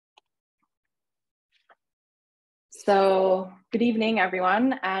So good evening,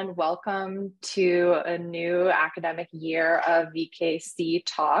 everyone, and welcome to a new academic year of VKC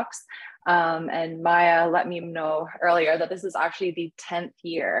talks. And Maya let me know earlier that this is actually the 10th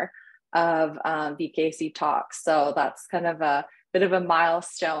year of VKC talks. So that's kind of a bit of a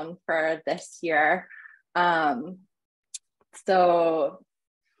milestone for this year.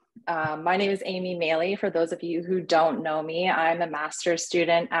 My name is Amy Maley. For those of you who don't know me, I'm a master's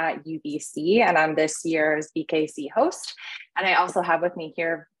student at UBC and I'm this year's VKC host. And I also have with me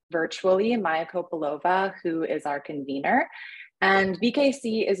here virtually Maya Kopilova, who is our convener. And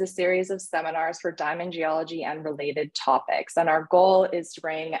VKC is a series of seminars for diamond geology and related topics. And our goal is to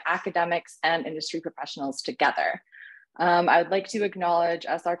bring academics and industry professionals together. I would like to acknowledge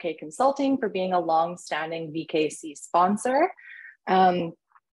SRK Consulting for being a long-standing VKC sponsor.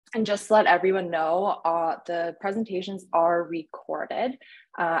 And just to let everyone know, the presentations are recorded.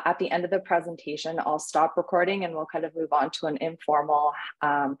 At the end of the presentation, I'll stop recording and we'll kind of move on to an informal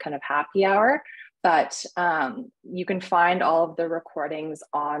kind of happy hour. But you can find all of the recordings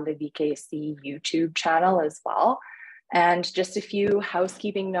on the VKC YouTube channel as well. And just a few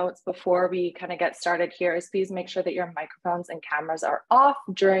housekeeping notes before we kind of get started here is please make sure that your microphones and cameras are off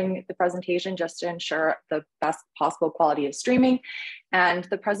during the presentation just to ensure the best possible quality of streaming. And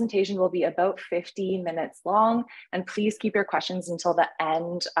the presentation will be about 50 minutes long. And please keep your questions until the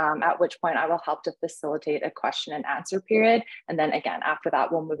end, at which point I will help to facilitate a question and answer period. And then again, after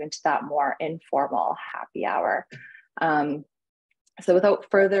that, we'll move into that more informal happy hour. So without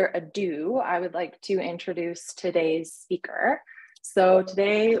further ado, I would like to introduce today's speaker. So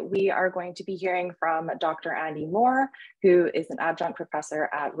today we are going to be hearing from Dr. Andy Moore, who is an adjunct professor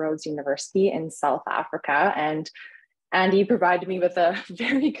at Rhodes University in South Africa. And Andy provided me with a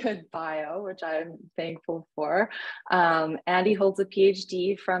very good bio, which I'm thankful for. Andy holds a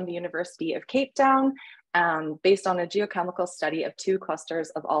PhD from the University of Cape Town, based on a geochemical study of two clusters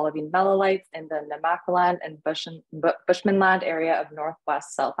of olivine melolites in the Namaqualand and Bushmanland area of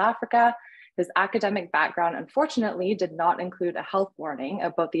Northwest South Africa. His academic background, unfortunately, did not include a health warning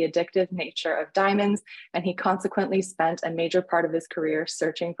about the addictive nature of diamonds, and he consequently spent a major part of his career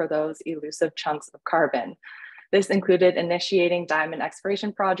searching for those elusive chunks of carbon. This included initiating diamond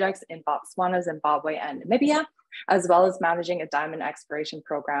exploration projects in Botswana, Zimbabwe, and Namibia, as well as managing a diamond exploration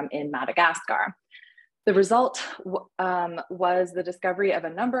program in Madagascar. The result was the discovery of a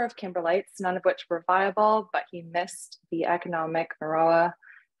number of kimberlites, none of which were viable, but he missed the economic Maroa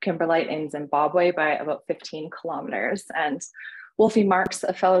kimberlite in Zimbabwe by about 15 kilometers. And Wolfie Marks,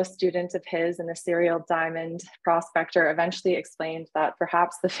 a fellow student of his and a serial diamond prospector, eventually explained that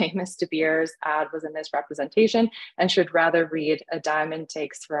perhaps the famous De Beers ad was a misrepresentation and should rather read "A diamond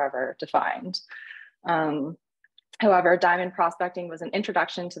takes forever to find." However, diamond prospecting was an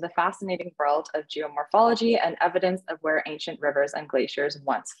introduction to the fascinating world of geomorphology and evidence of where ancient rivers and glaciers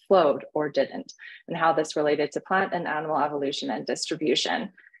once flowed or didn't, and how this related to plant and animal evolution and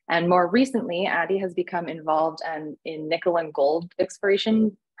distribution. And more recently, Andy has become involved in nickel and gold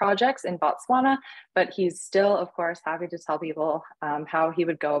exploration projects in Botswana, but he's still, of course, happy to tell people how he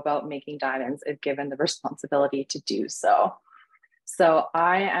would go about making diamonds if given the responsibility to do so. So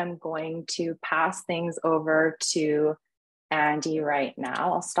I am going to pass things over to Andy right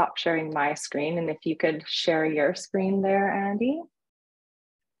now. I'll stop sharing my screen, and if you could share your screen there, Andy.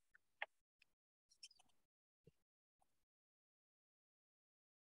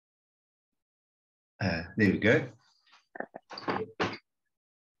 There we go. Perfect.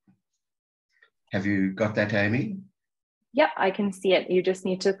 Have you got that, Amy? Yep, I can see it. You just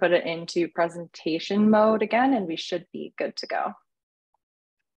need to put it into presentation mode again, and we should be good to go.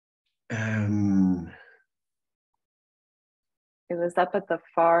 It was up at the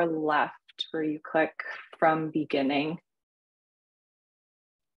far left where you click from beginning.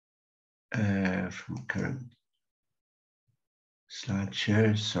 From current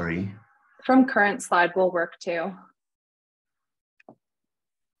slideshow, sorry. From current slide will work too.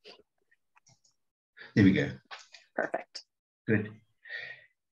 There we go. Perfect. Good.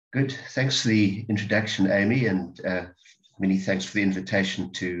 Good. Thanks for the introduction, Amy, and many thanks for the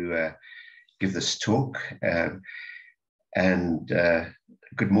invitation to give this talk.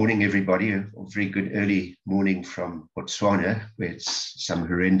 Good morning, everybody. A very good early morning from Botswana, where it's some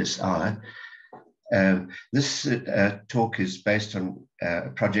horrendous hour. This talk is based on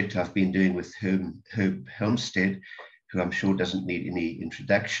a project I've been doing with Herb Helmstead, who I'm sure doesn't need any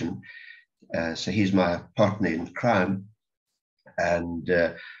introduction. So he's my partner in crime, and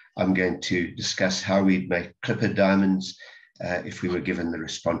I'm going to discuss how we'd make CLIPPIR diamonds if we were given the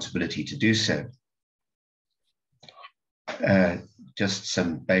responsibility to do so. Just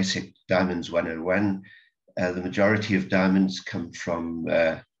some basic Diamonds 101. The majority of diamonds come from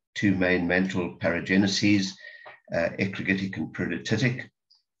two main mantle parageneses, eclogitic and peridotitic,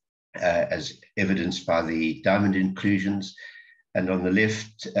 as evidenced by the diamond inclusions. And on the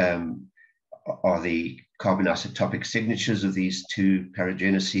left are the carbon isotopic signatures of these two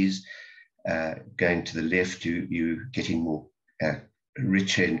parageneses. Going to the left, you're getting more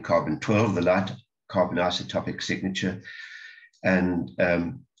richer in carbon-12, the light carbon isotopic signature. And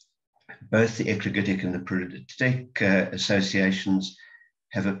both the eclogitic and the peridotic associations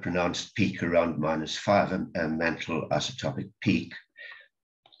have a pronounced peak around -5, a mantle isotopic peak.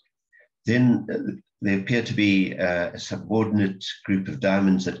 Then there appear to be a subordinate group of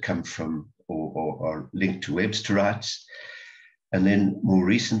diamonds that come from or are linked to websterites. And then more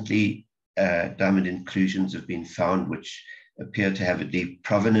recently, diamond inclusions have been found which appear to have a deep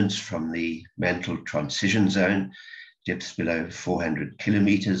provenance from the mantle transition zone, depths below 400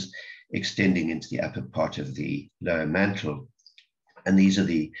 kilometers, extending into the upper part of the lower mantle. And these are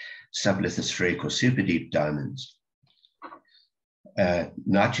the sublithospheric or superdeep diamonds.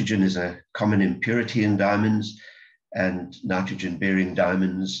 Nitrogen is a common impurity in diamonds, and nitrogen-bearing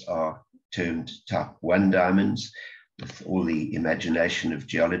diamonds are termed type I diamonds, with all the imagination of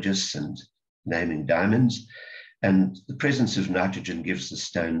geologists and naming diamonds. And the presence of nitrogen gives the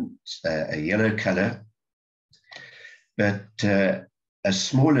stone a yellow color, but a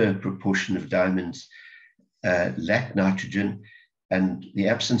smaller proportion of diamonds lack nitrogen, and the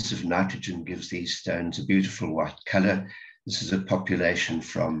absence of nitrogen gives these stones a beautiful white color. This is a population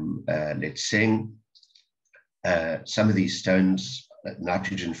from Letseng. Some of these stones,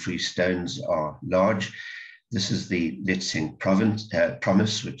 nitrogen-free stones, are large. This is the Letseng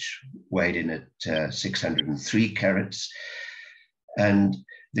promise, which weighed in at 603 carats. And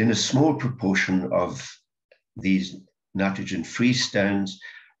then a small proportion of these nitrogen-free stones,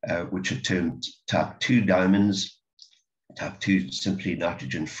 which are termed type II diamonds, type II simply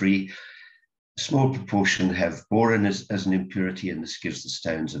nitrogen-free. A small proportion have boron as an impurity, and this gives the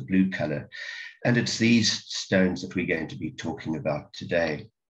stones a blue color. And it's these stones that we're going to be talking about today.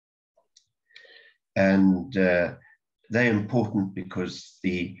 And they're important because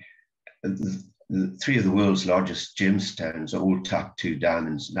the three of the world's largest gemstones are all type II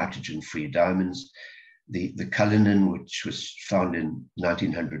diamonds, nitrogen-free diamonds. The Cullinan, which was found in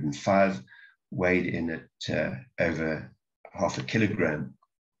 1905, weighed in at over 0.5 kilogram.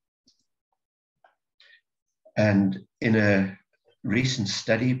 And in a recent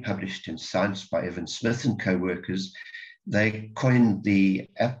study published in Science by Evan Smith and co-workers, they coined the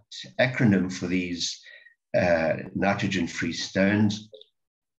apt acronym for these nitrogen-free stones,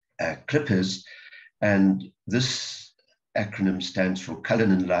 CLIPPIRs, and this acronym stands for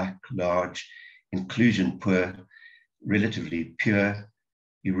Cullinan-like, large, inclusion-poor, relatively pure,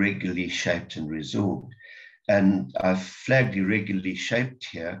 irregularly shaped and resorbed. And I've flagged irregularly shaped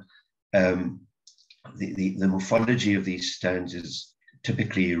here. The morphology of these stones is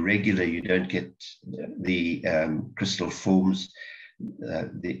typically irregular. You don't get the crystal forms,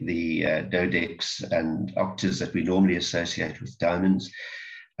 the dodecs and octas that we normally associate with diamonds.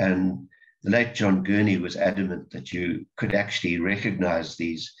 And the late John Gurney was adamant that you could actually recognize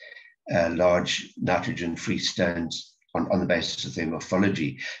these large nitrogen-free stones on the basis of their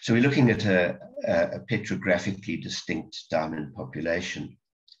morphology. So we're looking at a petrographically distinct diamond population.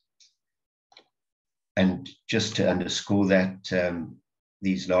 And just to underscore that,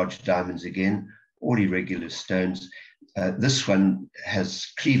 these large diamonds, again, all irregular stones. This one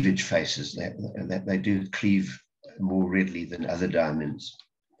has cleavage faces. They do cleave more readily than other diamonds.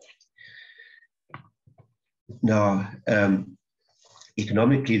 Now,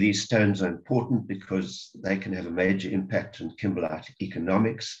 economically, these stones are important because they can have a major impact on Kimberlite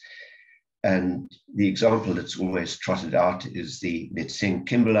economics. And the example that's always trotted out is the Letseng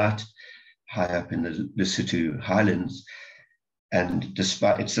Kimberlite, high up in the Lesotho highlands. And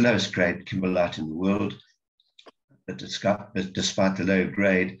despite, it's the lowest grade kimberlite in the world, but despite the low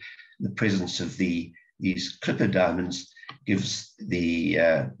grade, the presence of these CLIPPIR diamonds gives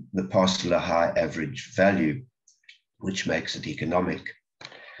the parcel a high average value, which makes it economic.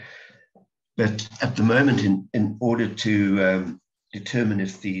 But at the moment, in order to determine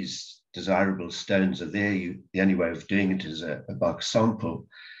if these desirable stones are there, the only way of doing it is a bulk sample.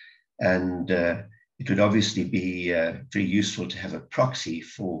 And it would obviously be very useful to have a proxy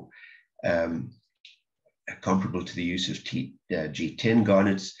for comparable to the use of G10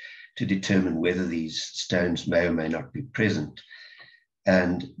 garnets to determine whether these stones may or may not be present.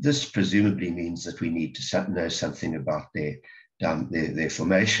 And this presumably means that we need to know something about their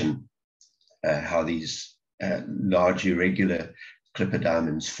formation, how these large irregular CLIPPIR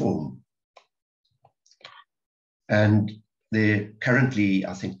diamonds form. And there are currently,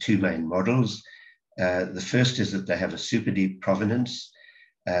 I think, two main models. The first is that they have a super deep provenance.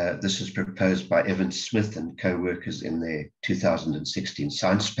 This was proposed by Evan Smith and co-workers in their 2016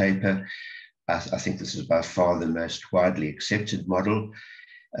 science paper. I think this is by far the most widely accepted model.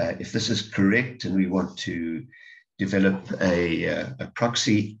 If this is correct and we want to develop a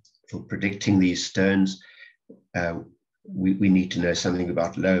proxy for predicting these stones, we need to know something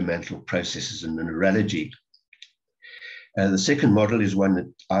about low mantle processes and mineralogy. The second model is one that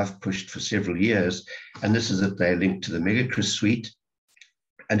I've pushed for several years, and this is that they're linked to the Megacryst suite.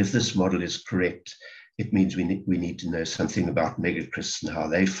 And if this model is correct, it means we need to know something about Megacrysts and how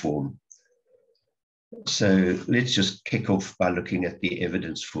they form. So let's just kick off by looking at the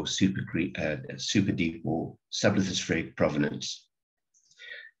evidence for super deep or sublithospheric provenance.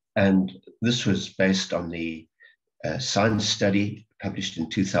 And this was based on the science study published in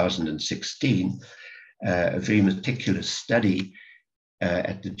 2016, a very meticulous study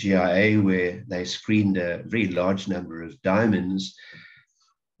at the GIA where they screened a very large number of diamonds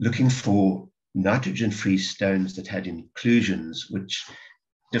looking for nitrogen-free stones that had inclusions which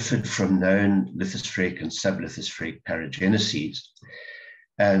differed from known lithospheric and sublithospheric parageneses.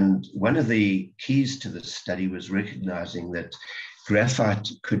 And one of the keys to this study was recognizing that graphite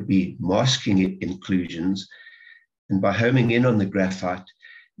could be masking inclusions. And by homing in on the graphite,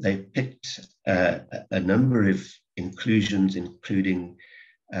 they picked a number of inclusions, including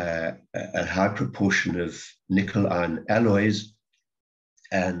a high proportion of nickel-iron alloys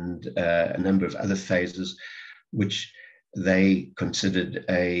and a number of other phases, which they considered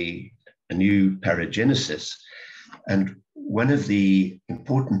a new paragenesis. And one of the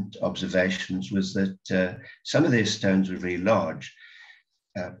important observations was that some of their stones were very large.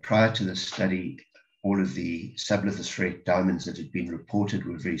 Prior to the study, all of the sublithospheric diamonds that had been reported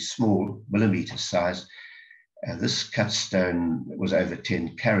were very small, millimeter size. This cut stone was over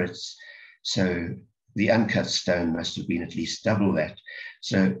 10 carats, so the uncut stone must have been at least double that.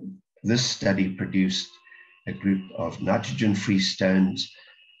 So this study produced a group of nitrogen-free stones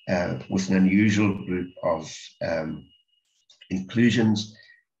with an unusual group of inclusions,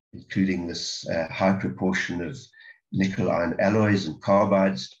 including this high proportion of nickel-iron alloys and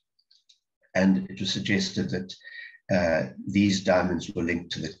carbides. And it was suggested that these diamonds were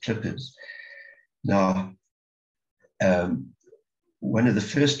linked to the CLIPPIRs. Now, one of the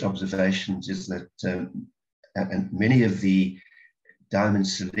first observations is that and many of the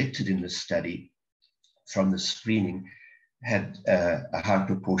diamonds selected in the study from the screening had a high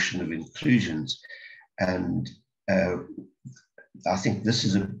proportion of inclusions. And I think this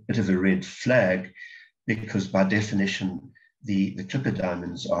is a bit of a red flag because by definition, the CLIPPIR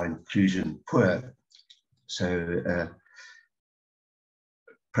diamonds are inclusion poor. So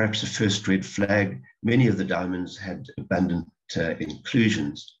perhaps a first red flag, many of the diamonds had abundant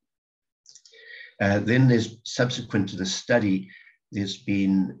inclusions. Then there's, subsequent to the study, there's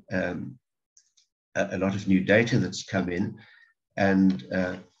been a lot of new data that's come in, and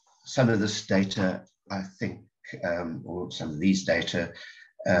some of this data, I think, or some of these data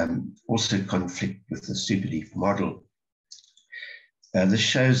also conflict with the super deep model. This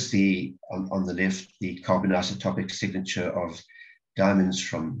shows on the left, the carbon isotopic signature of diamonds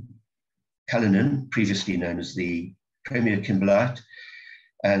from Cullinan, previously known as the Premier Kimberlite.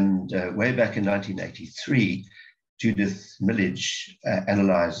 And way back in 1983, Judith Millage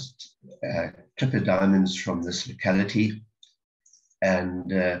analyzed CLIPPIR diamonds from this locality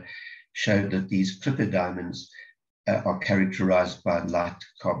and showed that these CLIPPIR diamonds are characterized by light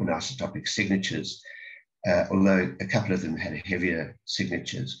carbon isotopic signatures, although a couple of them had heavier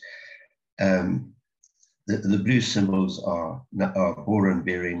signatures. The blue symbols are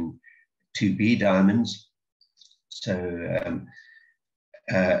boron-bearing 2B diamonds. So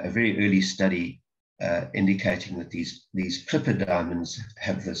a very early study indicating that these CLIPPIR diamonds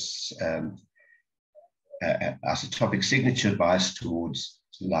have this isotopic signature biased towards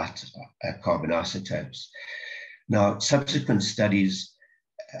light carbon isotopes. Now, subsequent studies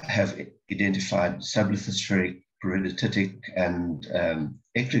have identified sublithospheric, peridotitic, and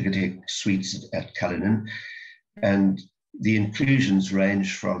eclogitic suites at Cullinan, and the inclusions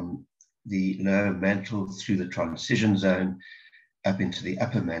range from the lower mantle through the transition zone up into the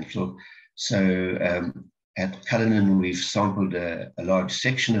upper mantle. So at Cullinan, we've sampled a large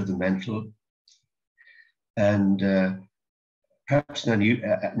section of the mantle, and perhaps an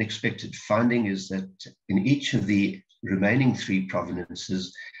unexpected finding is that in each of the remaining three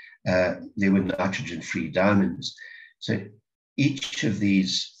provenances, there were nitrogen-free diamonds. So each of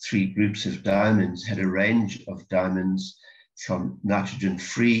these three groups of diamonds had a range of diamonds from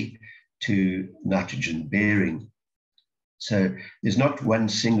nitrogen-free to nitrogen-bearing. So there's not one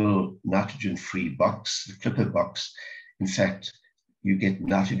single nitrogen-free box, the CLIPPIR box. In fact, you get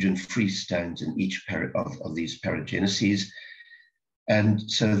nitrogen-free stones in each of these parageneses. And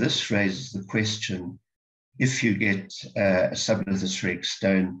so this raises the question, if you get a sublithospheric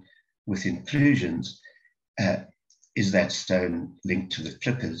stone with inclusions, is that stone linked to the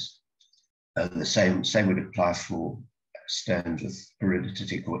CLIPPIRs? The same would apply for stones with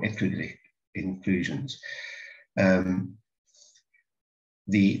peridotitic or eclogitic inclusions.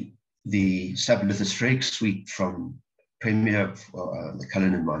 The sublithospheric suite from Premier, the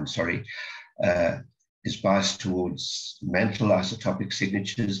Cullinan one, sorry, is biased towards mantle isotopic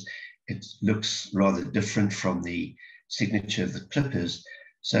signatures. It looks rather different from the signature of the CLIPPIRs.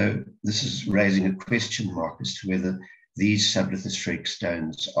 So this is raising a question mark as to whether these sublithospheric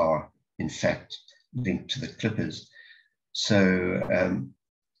stones are in fact linked to the CLIPPIRs. So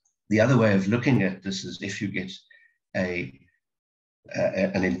the other way of looking at this is if you get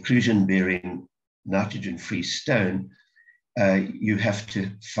an inclusion-bearing nitrogen-free stone, you have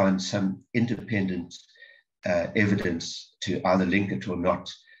to find some independent evidence to either link it or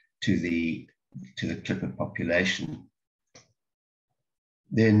not to the CLIPPIR population.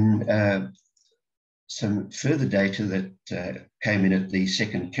 Then some further data that came in at the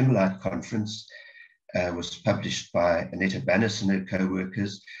second Kimberlite conference was published by Annette Bannis and her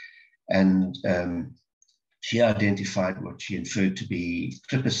co-workers, and she identified what she inferred to be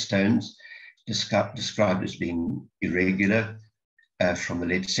CLIPPIR stones, described as being irregular from the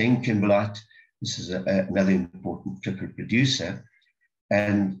Letseng Kimberlite. This is another important CLIPPIR producer.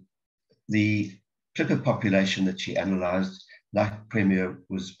 And the CLIPPIR population that she analyzed, like Premier,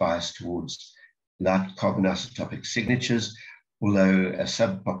 was biased towards light carbon isotopic signatures, although a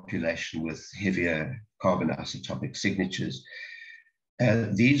subpopulation with heavier carbon isotopic signatures.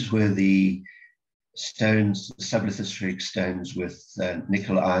 These were the stones, the sublithospheric stones with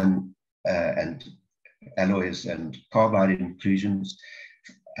nickel iron and alloys and carbide inclusions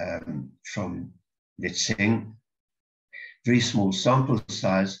from Letseng. Very small sample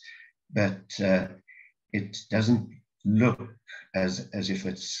size, but it doesn't look as if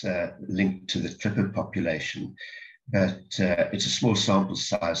it's linked to the CLIPPIR population, but it's a small sample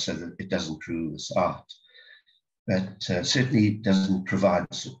size so that it doesn't rule this out, but certainly doesn't provide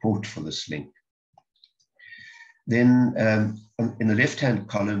support for this link. Then in the left-hand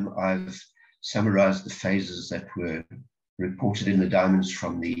column, I've summarized the phases that were reported in the diamonds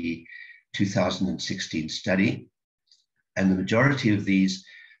from the 2016 study. And the majority of these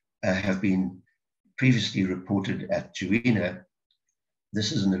have been previously reported at Juína.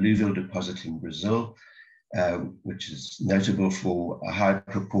 This is an alluvial deposit in Brazil, which is notable for a high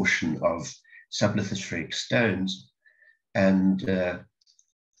proportion of sublithospheric stones. And the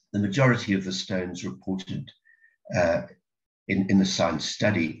majority of the stones reported in the science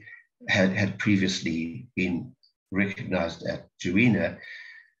study had previously been recognized at Juína.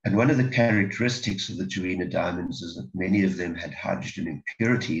 And one of the characteristics of the Juína diamonds is that many of them had hydrogen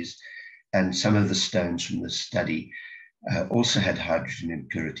impurities, and some of the stones from this study also had hydrogen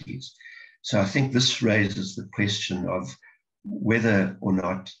impurities. So I think this raises the question of whether or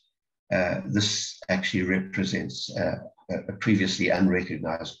not this actually represents a previously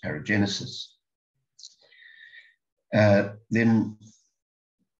unrecognized paragenesis. Then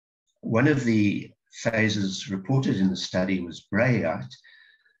one of the phases reported in the study was brayite,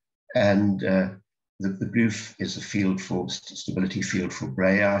 and the GROOF is a field for stability field for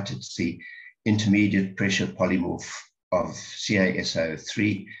brayite. It's the intermediate pressure polymorph of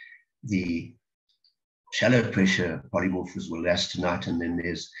CaSO3. The shallow pressure polymorph is wollastonite, and then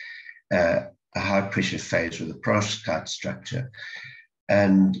there's a high pressure phase with a perovskite structure.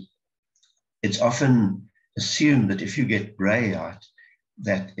 And it's often assumed that if you get brayite,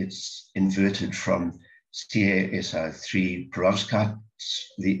 that it's inverted from CaSO3 perovskite,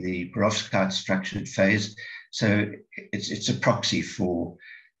 the perovskite structured phase. So it's a proxy for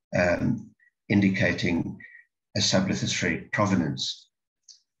indicating a sublithospheric provenance.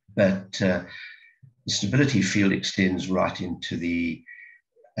 But the stability field extends right into the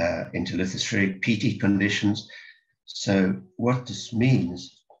into lithospheric PT conditions. So what this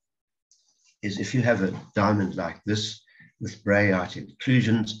means is if you have a diamond like this with brayite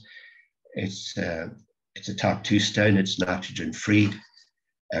inclusions, it's a type II stone, it's nitrogen free,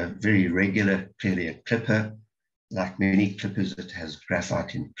 very regular, clearly a CLIPPIR. Like many CLIPPIRs, it has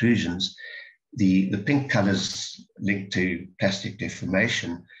graphite inclusions. The pink colors linked to plastic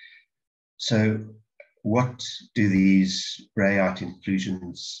deformation. So what do these brayite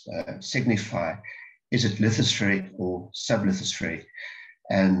inclusions signify? Is it lithospheric or sublithospheric?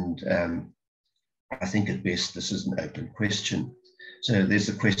 And I think at best this is an open question. So there's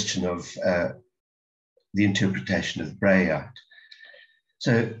the question of the interpretation of Brayite.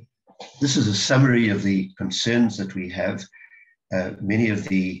 So this is a summary of the concerns that we have. Many of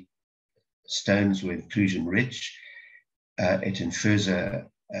the stones were inclusion rich. It infers a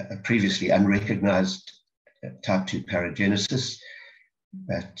previously unrecognized type II paragenesis,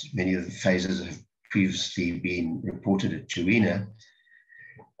 but many of the phases have previously been reported at Juina.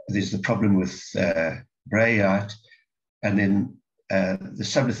 There's the problem with Brayite, and then the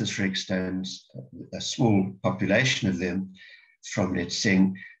sublithospheric stones, a small population of them from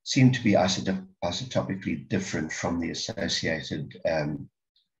Letseng, seem to be isotopically different from the associated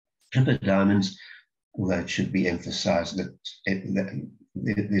CLIPPIR diamonds, although it should be emphasized that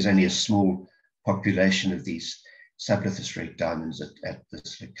there's only a small population of these sublithospheric diamonds at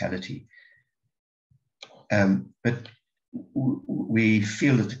this locality. But we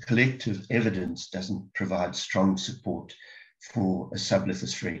feel that the collective evidence doesn't provide strong support for a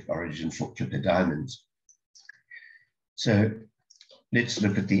sublithospheric origin for CLIPPIR diamonds. So let's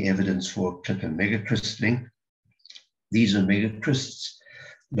look at the evidence for CLIPPIR megacryst link. These are megacrysts,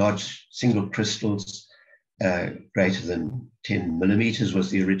 large single crystals greater than 10 millimeters was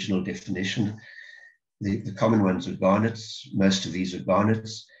the original definition. The common ones are garnets. Most of these are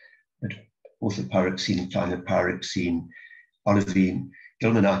garnets, but orthopyroxene, clinopyroxene, olivine.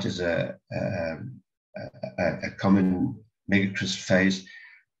 Ilmenite is a common megacryst phase,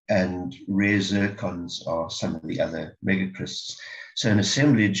 and rare zircons are some of the other megacrysts. So an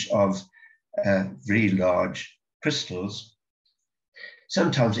assemblage of very large crystals,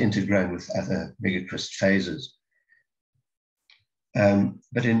 sometimes intergrown with other megacryst phases.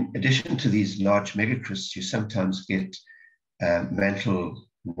 But in addition to these large megacrysts, you sometimes get mantle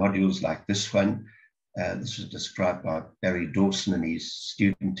nodules like this one. This was described by Barry Dawson and his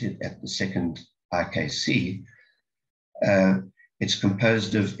student at the second IKC. It's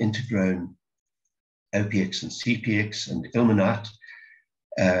composed of intergrown OPX and CPX and ilmenite,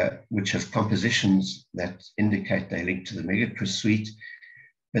 which have compositions that indicate they link to the megacryst suite,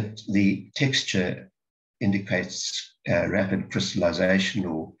 but the texture indicates rapid crystallization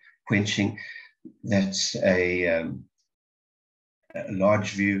or quenching. That's a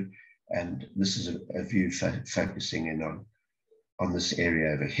large view, and this is a view focusing in on this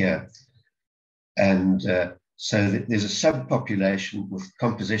area over here. And so there's a subpopulation with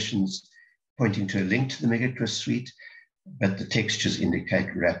compositions pointing to a link to the megacryst suite, but the textures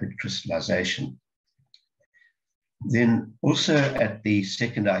indicate rapid crystallization. Then also at the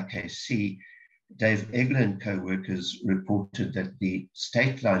second IKC, Dave Egler and co-workers reported that the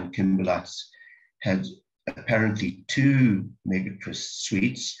state line kimberlites had apparently two megacryst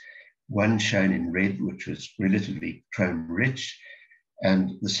suites, one shown in red, which was relatively chrome rich,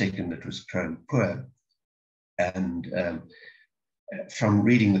 and the second that was chrome poor. And from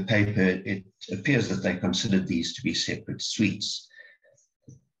reading the paper, it appears that they considered these to be separate suites.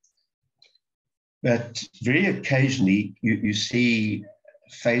 But very occasionally, you see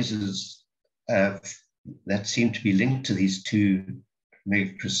phases that seem to be linked to these two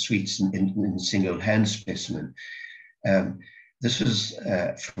megacryst suites in a single hand specimen. This was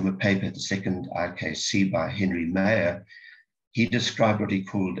from a paper at the second IKC by Henry Mayer. He described what he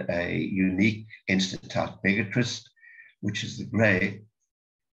called a unique Enster-type megacryst, which is the gray.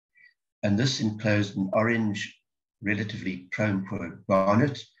 And this enclosed an orange, relatively chrome-poor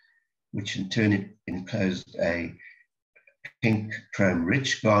garnet, which in turn enclosed a pink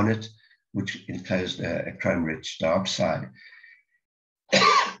chrome-rich garnet, which enclosed a chrome-rich diopside.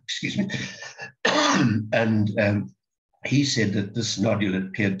 Excuse me. And he said that this nodule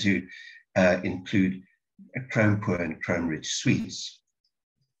appeared to include chrome-poor and chrome-rich suites.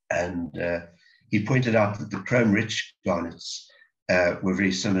 And he pointed out that the chrome-rich garnets were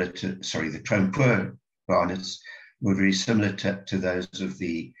very similar to, the chrome-poor garnets were very similar to those of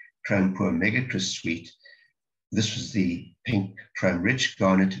the chrome-poor megacryst suite. This was the pink chrome-rich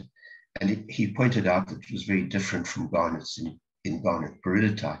garnet, and he pointed out that it was very different from garnets in garnet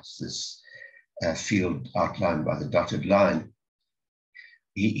peridotites, this field outlined by the dotted line.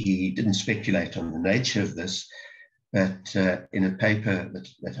 He didn't speculate on the nature of this, but in a paper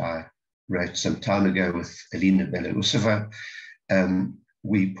that I wrote some time ago with Alina Belousova,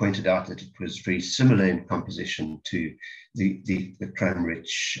 we pointed out that it was very similar in composition to the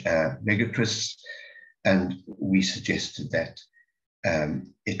chrome-rich megacrysts, and we suggested that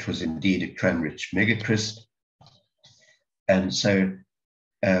it was indeed a chrome-rich megacryst. And so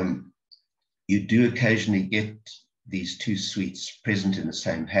you do occasionally get these two suites present in the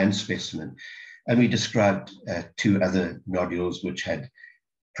same hand specimen. And we described two other nodules which had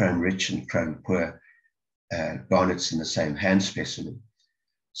chrome-rich and chrome-poor garnets in the same hand specimen.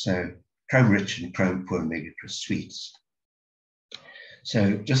 So chrome-rich and chrome-poor Megacryst suites.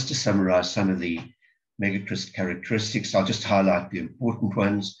 So just to summarize some of the Megacryst characteristics, I'll just highlight the important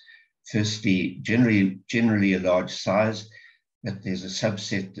ones. Firstly, generally a large size, but there's a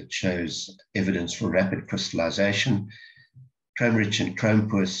subset that shows evidence for rapid crystallization. Chrome-rich and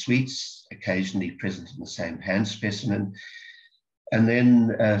chrome-poor suites, occasionally present in the same hand specimen. And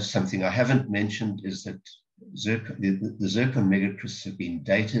then something I haven't mentioned is that the zircon megacrysts have been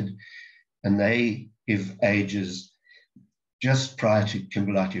dated, and they give ages just prior to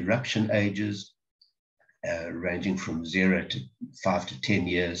Kimberlite eruption ages, ranging from 0 to 5 to 10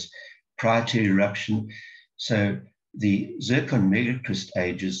 years prior to eruption. So the zircon megacryst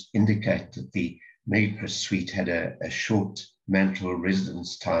ages indicate that the Megacryst suite had a short mantle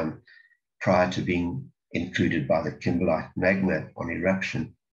residence time prior to being included by the Kimberlite magma on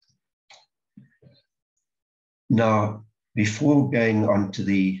eruption. Now, before going on to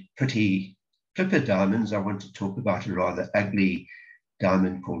the pretty CLIPPIR diamonds, I want to talk about a rather ugly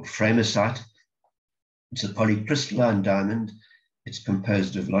diamond called Framesite. It's a polycrystalline diamond. It's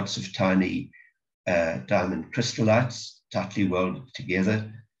composed of lots of tiny diamond crystallites tightly welded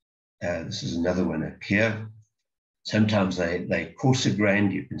together. This is another one up here. Sometimes they're coarser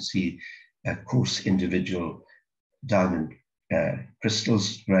grained. You can see coarse individual diamond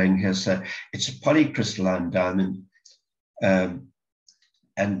crystals growing here. So it's a polycrystalline diamond, and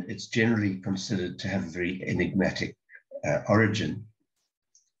it's generally considered to have a very enigmatic origin.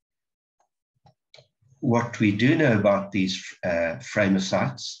 What we do know about these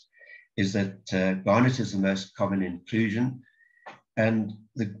Framesites is that garnet is the most common inclusion, and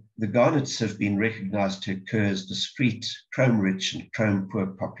the garnets have been recognized to occur as discrete chrome-rich and chrome-poor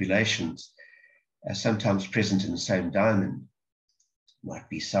populations, sometimes present in the same diamond. Might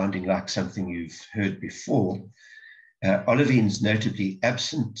be sounding like something you've heard before. Olivines notably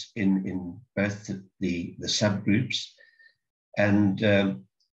absent in both the subgroups, and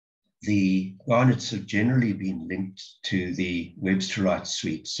the garnets have generally been linked to the websterite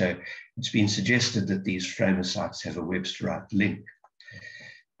suite. So it's been suggested that these Framesites have a websterite link.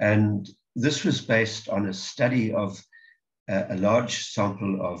 And this was based on a study of a large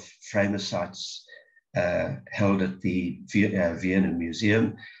sample of Framesites held at the Vienna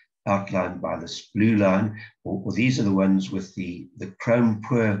Museum, outlined by this blue line, or these are the ones with the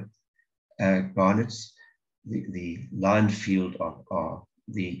chrome-poor garnets. The line field are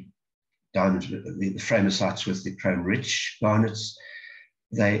the diamonds, the Framesites with the chrome-rich garnets.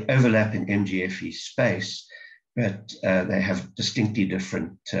 They overlap in MGFE space, but they have distinctly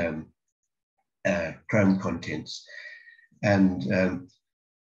different chrome contents. And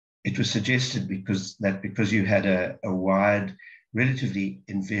it was suggested because you had a wide, relatively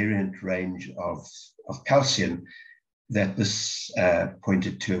invariant range of calcium, that this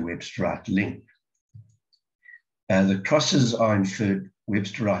pointed to a websterite link. The crosses are inferred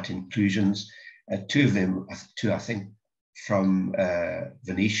websterite inclusions, two of them, I think, from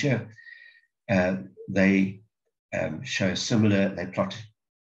Venetia. They show similar, they plot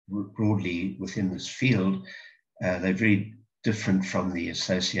broadly within this field. They're very different from the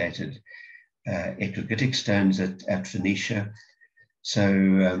associated eclogitic stones at Venetia.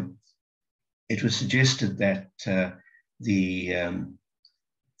 So it was suggested that the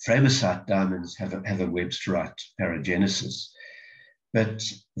Framesite diamonds have a websterite paragenesis. But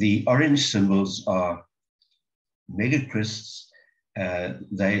the orange symbols are Megacrysts.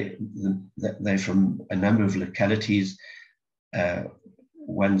 They're from a number of localities.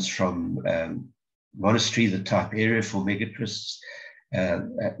 One's from Monastery, the type area for Megacrysts.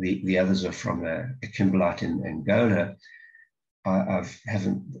 The others are from a Kimberlite in Angola. I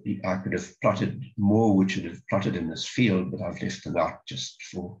could have plotted more, which would have plotted in this field, but I've left them out just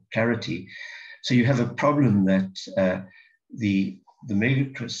for clarity. So you have a problem that the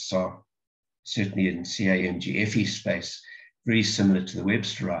Megacrysts are certainly in CAMGFE space, very similar to the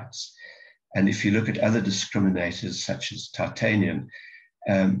websterites. And if you look at other discriminators, such as titanium,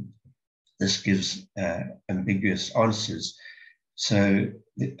 this gives ambiguous answers. So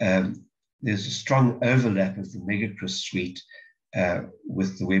there's a strong overlap of the Megacryst suite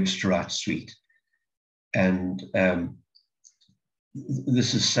with the websterite suite. And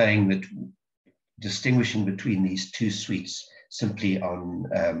this is saying that distinguishing between these two suites simply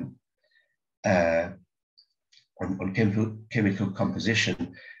on chemical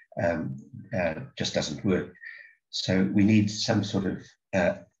composition just doesn't work. So we need some sort of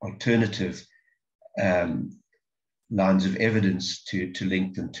alternative lines of evidence to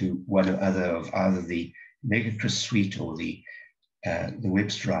link them to one or other of either the Megacryst suite or the the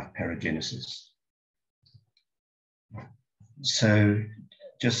websterite paragenesis. So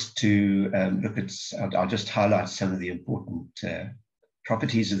just to look at, I'll just highlight some of the important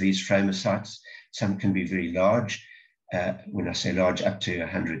properties of these Framesites. Some can be very large. When I say large, up to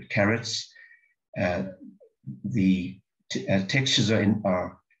 100 carats. The textures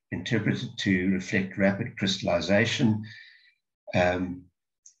are interpreted to reflect rapid crystallization. The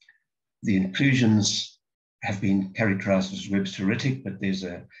inclusions have been characterized as websteritic, but there's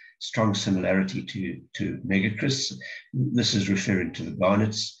a strong similarity to Megacrysts. This is referring to the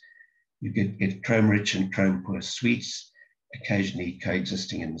garnets. You get chrome-rich and chrome-poor suites, occasionally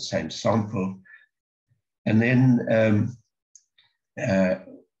coexisting in the same sample. And then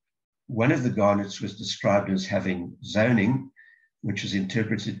one of the garnets was described as having zoning, which is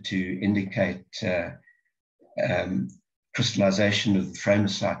interpreted to indicate crystallization of the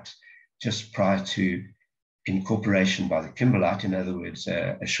Framesite just prior to incorporation by the Kimberlite, in other words,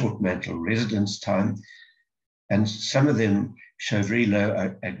 a short mantle residence time. And some of them show very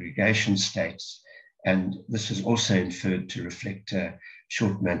low aggregation states. And this is also inferred to reflect a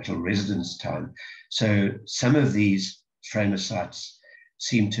short mantle residence time. So some of these Framesites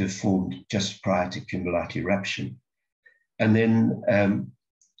seem to have formed just prior to Kimberlite eruption. And then,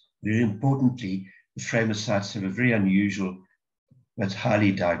 very importantly, the Framesites have a very unusual but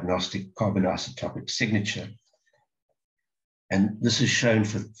highly diagnostic carbon isotopic signature. And this is shown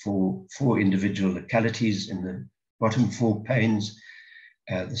for 4 individual localities in the bottom 4 panes.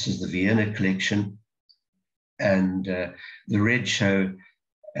 This is the Vienna collection. And the red show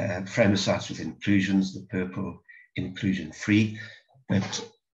Framesites with inclusions, the purple inclusion-free, but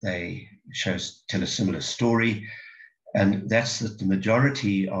they tell a similar story. And that's that the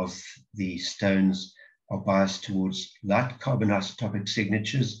majority of the stones are biased towards light carbon isotopic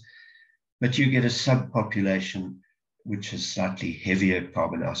signatures, but you get a subpopulation which has slightly heavier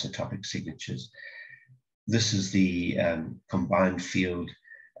carbon isotopic signatures. This is the combined field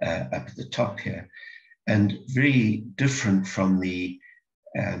up at the top here, and very different from the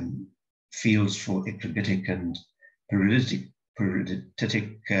fields for eclogitic and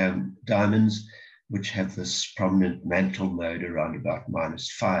peridotitic diamonds, which have this prominent mantle mode around about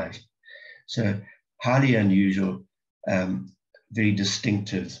 -5. So highly unusual, very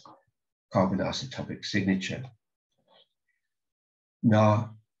distinctive carbon isotopic signature.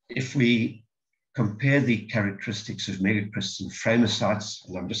 Now, if we compare the characteristics of Megacrysts and Framesites,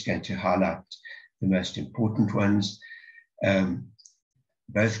 and I'm just going to highlight the most important ones,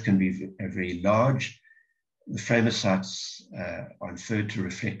 both can be very large. The Framesites are inferred to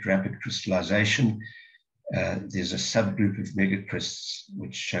reflect rapid crystallization. There's a subgroup of Megacrysts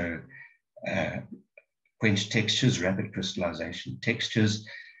which show quench textures, rapid crystallization textures.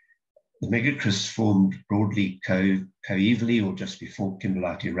 The Megacrysts formed broadly coevally or just before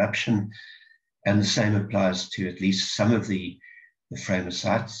Kimberlite eruption, and the same applies to at least some of the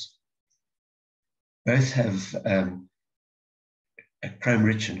Framesites. Both have a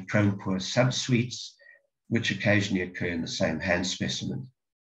chrome-rich and chrome-poor subsuites, which occasionally occur in the same hand specimen.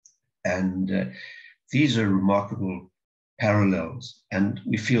 And these are remarkable parallels, and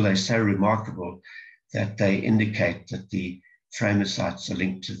we feel they're so remarkable that they indicate that the Framesites are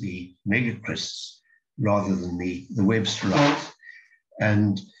linked to the Megacrysts rather than the websterites.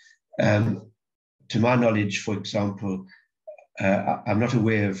 And to my knowledge, for example, I'm not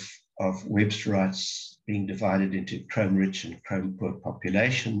aware of websterites being divided into chrome-rich and chrome-poor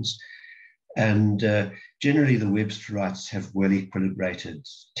populations. And generally, the websterites have well-equilibrated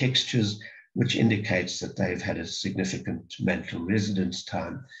textures, which indicates that they've had a significant mantle residence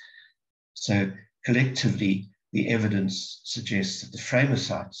time. So collectively, the evidence suggests that the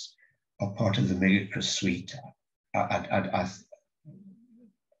Framesites are part of the Megacryst suite.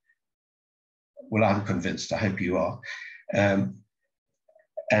 Well, I'm convinced, I hope you are.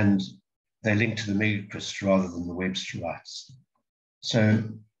 And they link to the Megacryst rather than the websterites. So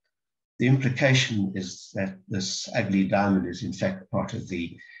the implication is that this ugly diamond is in fact part of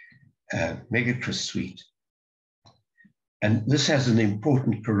the Megacryst suite. And this has an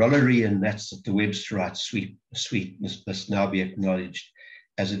important corollary, and that's that the websterite suite must now be acknowledged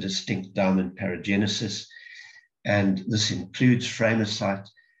as a distinct diamond paragenesis. And this includes Framesite,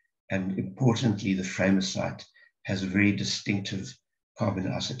 and importantly, the Framesite has a very distinctive carbon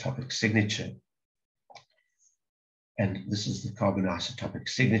isotopic signature. And this is the carbon isotopic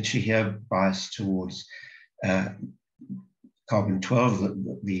signature here, biased towards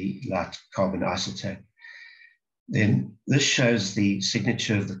carbon-12, the light carbon isotope. Then this shows the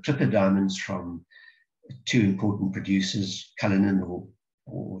signature of the CLIPPIR diamonds from 2 important producers, Cullinan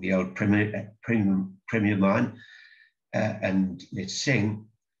or the old Premier mine, and Letseng.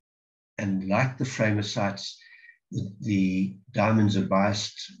 And like the Framesites, the diamonds are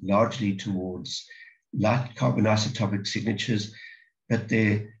biased largely towards light carbon isotopic signatures, but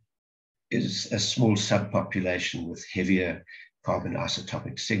there is a small subpopulation with heavier carbon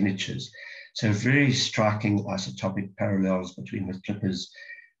isotopic signatures. So very striking isotopic parallels between the CLIPPIRs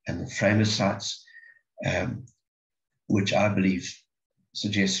and the Framesites, which I believe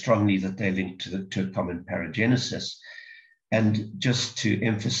suggests strongly that they're linked to a common paragenesis. And just to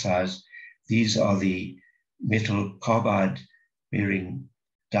emphasize, these are the metal carbide bearing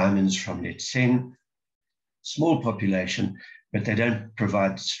diamonds from Letseng, small population, but they don't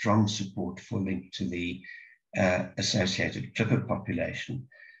provide strong support for link to the associated CLIPPIR population.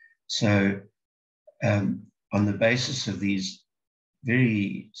 So on the basis of these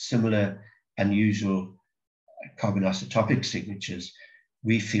very similar, unusual carbon isotopic signatures,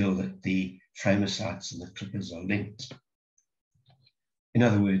 we feel that the Framesites and the CLIPPIRs are linked. In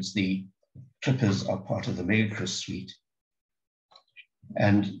other words, the CLIPPIRs are part of the Megacryst suite.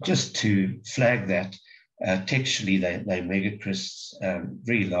 And just to flag that, textually, they're Megacrysts,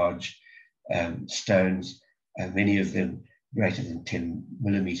 very large stones, many of them greater than 10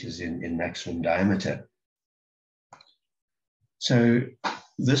 millimeters in maximum diameter. So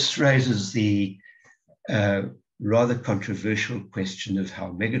this raises the rather controversial question of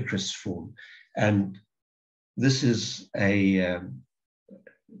how Megacrysts form. And this is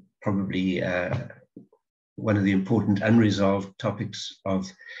probably one of the important unresolved topics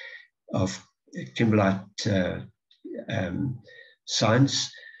of Kimberlite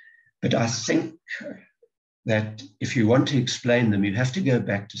science. But I think that if you want to explain them, you have to go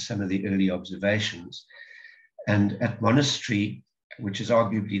back to some of the early observations. And at Monastery, which is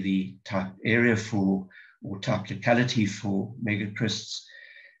arguably the type area for, or type locality for Megacrysts,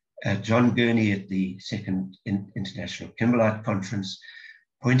 John Gurney at the second International Kimberlite Conference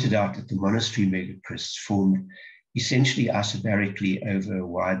pointed out that the Monastery Megacrysts formed essentially isobarically over a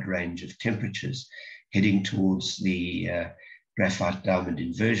wide range of temperatures, heading towards the graphite diamond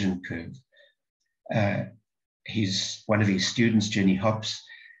inversion curve. One of his students, Jenny Hops,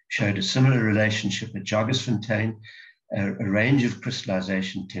 showed a similar relationship at Jagersfontein, a range of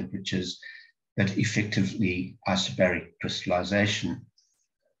crystallization temperatures, but effectively isobaric crystallization.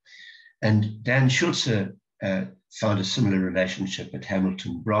 And Dan Schulze found a similar relationship at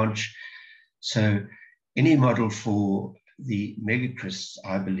Hamilton Branch. So any model for the Megacrysts,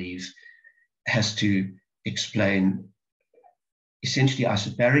 I believe, has to explain essentially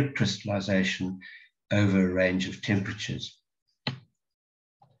isobaric crystallization over a range of temperatures.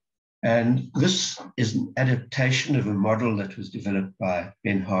 And this is an adaptation of a model that was developed by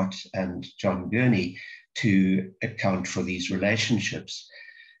Ben Harte and John Gurney to account for these relationships.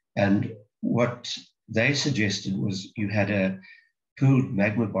 And what they suggested was you had a pooled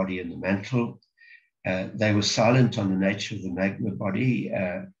magma body in the mantle. They were silent on the nature of the magma body.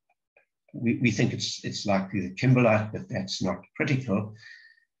 We think it's likely the Kimberlite, but that's not critical.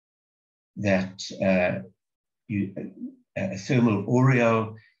 That a thermal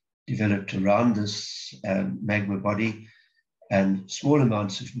aureole developed around this magma body, and small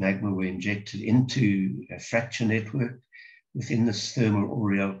amounts of magma were injected into a fracture network within this thermal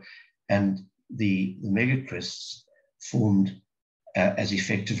aureole, and the Megacrysts formed as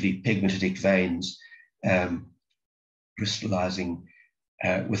effectively pegmatitic veins crystallizing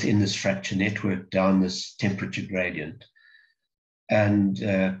within this fracture network down this temperature gradient.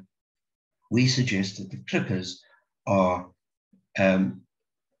 And we suggest that the CLIPPIRs are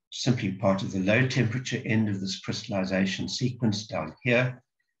simply part of the low temperature end of this crystallization sequence down here,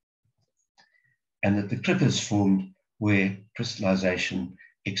 and that the CLIPPIRs formed where crystallization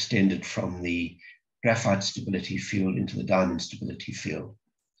extended from the graphite stability field into the diamond stability field.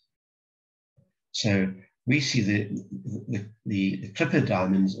 So we see the CLIPPIR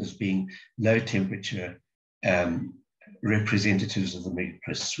diamonds as being low temperature representatives of the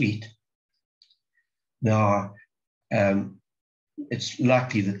Megacryst suite. Now, it's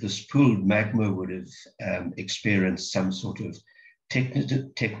likely that this pooled magma would have experienced some sort of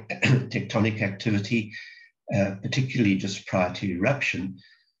tectonic activity, particularly just prior to eruption.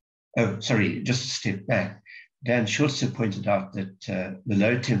 Oh, sorry, just a step back. Dan Schulze pointed out that the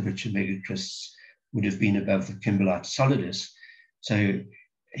low temperature Megacrysts would have been above the Kimberlite solidus. So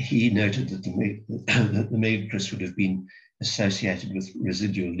he noted that the Megacryst would have been associated with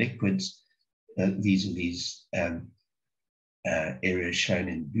residual liquids. These are these areas shown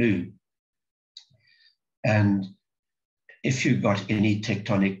in blue. And if you've got any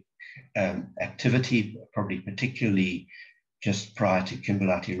tectonic activity, probably particularly just prior to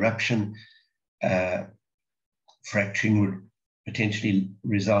Kimberlite eruption, fracturing would potentially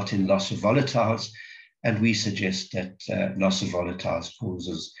result in loss of volatiles, and we suggest that loss of volatiles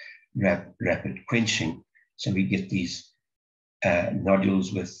causes rapid quenching. So we get these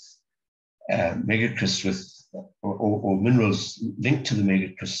nodules with megacrysts or minerals linked to the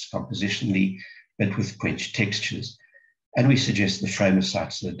megacrysts compositionally, but with quenched textures. And we suggest the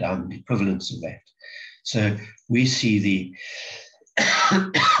Framesites are the diamond equivalents of that. So we see the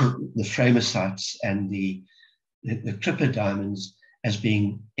Framesites and the CLIPPIR diamonds as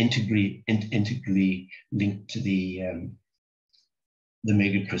being integrally linked to the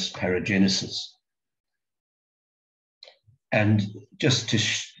Megacryst paragenesis. And just to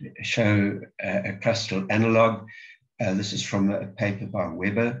show a crustal analog, this is from a paper by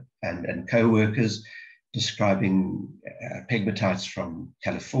Weber and co-workers describing pegmatites from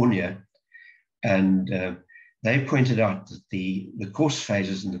California. And they pointed out that the coarse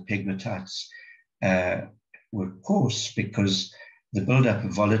phases in the pegmatites were coarse because the buildup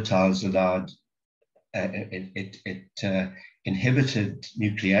of volatiles allowed, it inhibited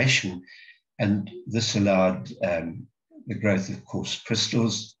nucleation, and this allowed the growth of coarse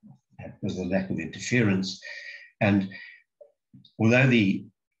crystals because of the lack of interference. And although the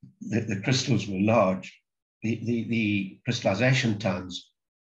crystals were large, the crystallization times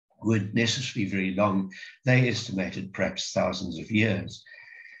weren't necessarily very long. They estimated perhaps thousands of years.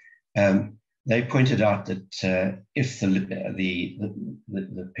 They pointed out that if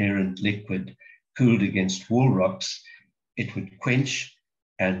the parent liquid cooled against wall rocks, it would quench,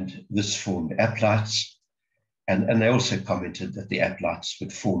 and this formed aplites. And they also commented that the aplites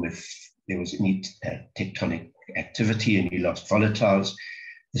would form if there was any tectonic activity and you lost volatiles.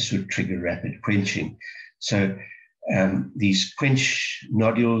 This would trigger rapid quenching. So these quench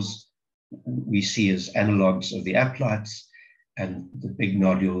nodules we see as analogues of the aplites, and the big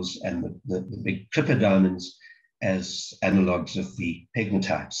nodules and the big CLIPPIR diamonds as analogues of the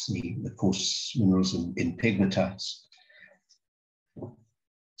pegmatites, the coarse minerals in pegmatites.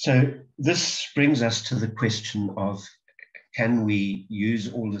 So this brings us to the question of, can we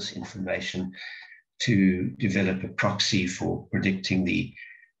use all this information to develop a proxy for predicting the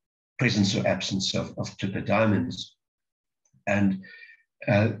presence or absence of CLIPPIR diamonds? And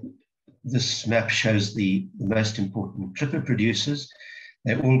this map shows the most important CLIPPIR producers.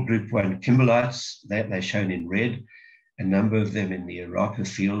 They're all group 1 kimberlites. They're shown in red, a number of them in the Archean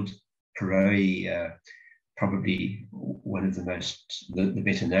field. Peroi, probably one of the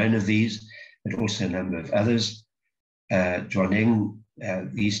better known of these, but also a number of others. Jwaneng,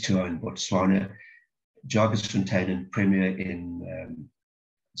 these two are in Botswana. Jagersfontein and Premier in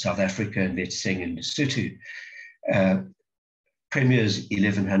South Africa, and Letseng in Lesotho. Premier's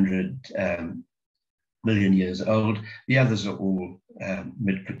 1100 million years old. The others are all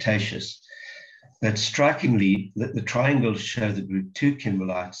mid-Cretaceous. But strikingly, the triangles show the group 2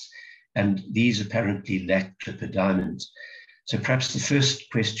 kimberlites, and these apparently lack CLIPPIR diamonds. So perhaps the first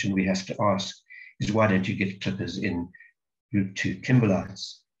question we have to ask is, why don't you get CLIPPIRs in group 2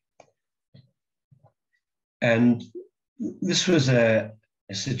 kimberlites? And this was a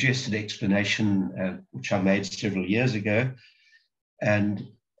suggested explanation which I made several years ago. And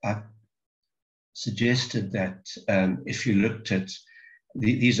I suggested that if you looked at,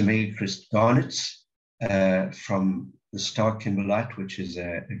 these are Megacryst garnets from the star kimberlite, which is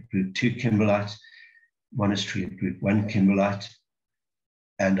a group 2 kimberlite, monastery of group 1 kimberlite.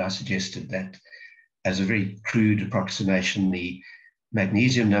 And I suggested that as a very crude approximation, the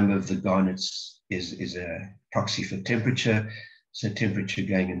magnesium number of the garnets is a proxy for temperature, so temperature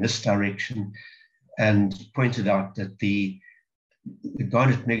going in this direction, and pointed out that the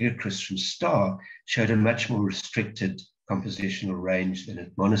garnet megacryst from star showed a much more restricted compositional range than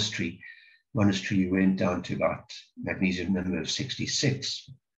at monastery. Monastery went down to about magnesium number of 66.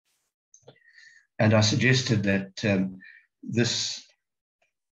 And I suggested that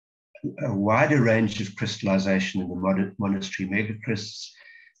a wider range of crystallization in the monastery megacrysts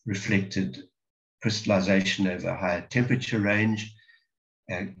reflected crystallization over a higher temperature range,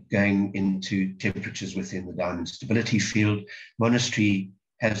 going into temperatures within the diamond stability field. Monastery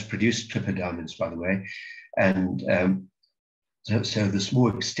has produced CLIPPIR diamonds, by the way, and so this more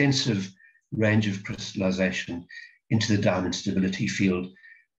extensive range of crystallization into the diamond stability field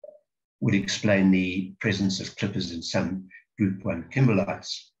would explain the presence of CLIPPIRs in some group 1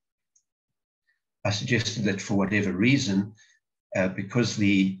 kimberlites. I suggested that for whatever reason, because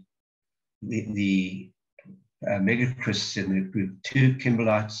the megacrysts in the group 2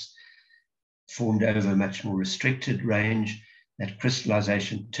 kimberlites formed over a much more restricted range, that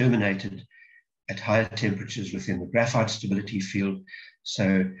crystallization terminated at higher temperatures within the graphite stability field.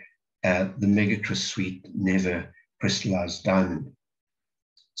 So the Megacryst suite never crystallized diamond.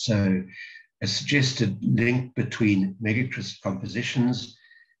 So a suggested link between Megacryst compositions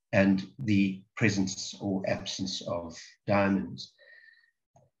and the presence or absence of diamonds.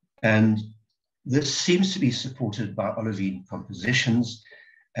 And this seems to be supported by olivine compositions.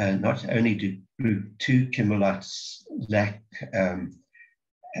 Not only do group 2 kimberlites lack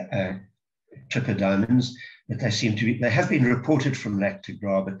CLIPPIR diamonds, but they have been reported from lac de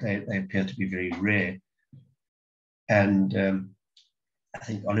Gras, but they appear to be very rare. And I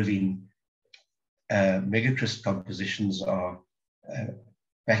think olivine Megacryst compositions are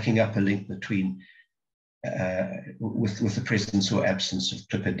backing up a link between with the presence or absence of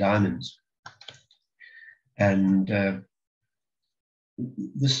CLIPPIR diamonds. And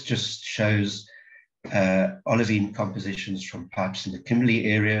this just shows olivine compositions from pipes in the Kimberley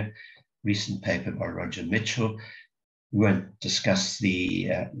area, recent paper by Roger Mitchell. We won't discuss the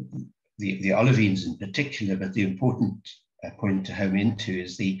olivines in particular, but the important point to home into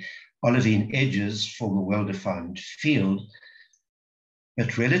is the olivine edges form a well-defined field,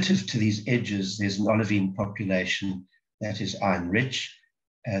 but relative to these edges, there's an olivine population that is iron-rich.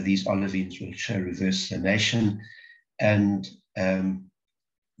 These olivines will show reverse zonation, and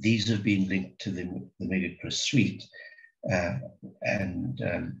these have been linked to the Megacryst suite. I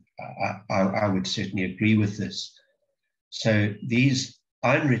would certainly agree with this. So these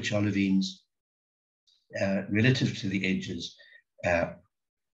iron-rich olivines, relative to the edges, I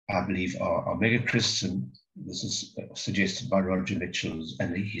believe are Megacrysts, and this is suggested by Roger Mitchell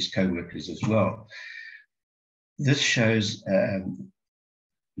and his co-workers as well. This shows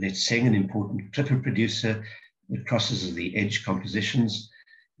Letseng, an important CLIPPIR producer, that crosses of the edge compositions.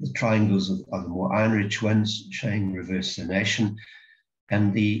 The triangles are the more iron-rich ones, showing reverse zonation.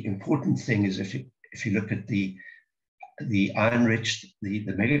 And the important thing is if you look at the iron-rich, the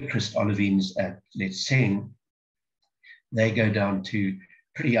Megacryst olivines at Letseng, they go down to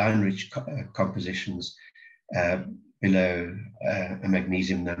pretty iron-rich compositions below a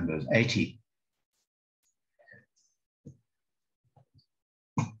magnesium number of 80.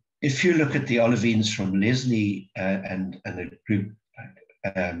 If you look at the olivines from Leslie and the group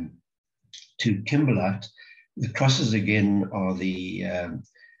 2 Kimberlite, the crosses again are the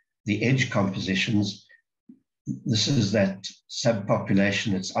edge compositions. This is that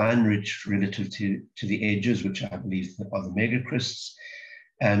subpopulation that's iron-rich relative to the edges, which I believe are the Megacrysts,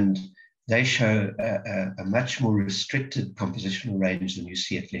 and they show a much more restricted compositional range than you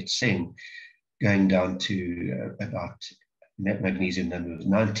see at Letseng, going down to about magnesium number of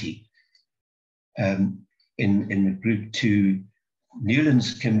 90. In the group 2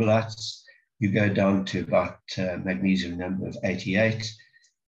 Newlands kimberlites, you go down to about magnesium number of 88.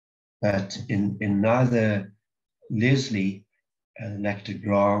 But in neither Leslie, lac de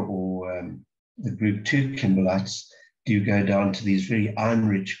Gras, or the group 2 kimberlites do you go down to these very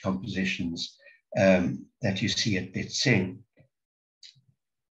iron-rich compositions that you see at Letseng.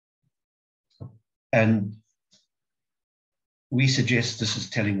 And we suggest this is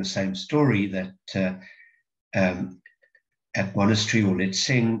telling the same story, that at Monastery or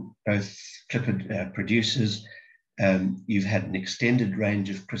Letseng, both CLIPPIR producers, you've had an extended range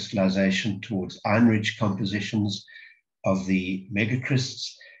of crystallization towards iron-rich compositions of the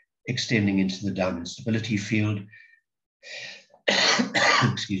Megacrysts, extending into the diamond stability field.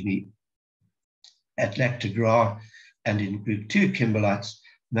 Excuse me. At lac de Gras and in group 2 kimberlites,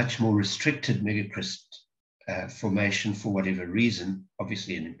 much more restricted Megacryst formation for whatever reason,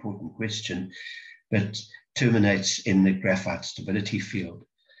 obviously an important question, but terminates in the graphite stability field.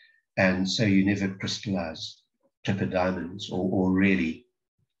 And so you never crystallize CLIPPIR diamonds, or really.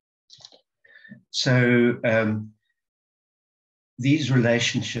 So these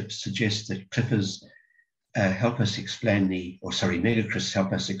relationships suggest that CLIPPIRs help us explain Megacrysts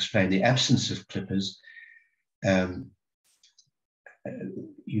help us explain the absence of CLIPPIRs.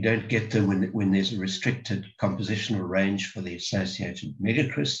 You don't get them when there's a restricted compositional range for the associated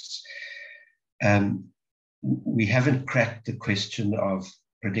Megacrysts. We haven't cracked the question of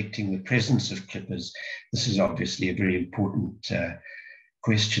predicting the presence of CLIPPIRs. This is obviously a very important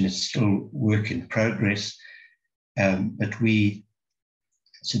question. It's still work in progress, but we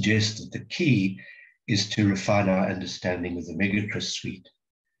suggest that the key is to refine our understanding of the Megacryst suite.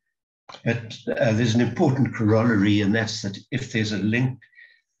 But there's an important corollary, and that's that if there's a link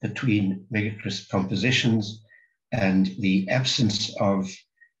between Megacryst compositions and the absence of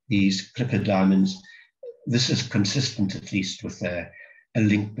these CLIPPIR diamonds, this is consistent at least with a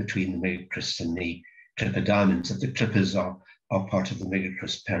link between the Megacrysts and the CLIPPIR diamonds, that the CLIPPIRs are part of the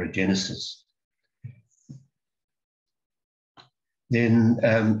Megacryst paragenesis. then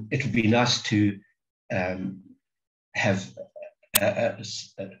it would be nice to have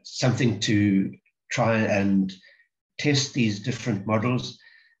something to try and test these different models.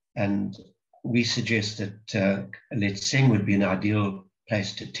 And we suggest that Letseng would be an ideal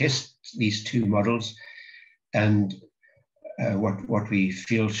place to test these two models. And what we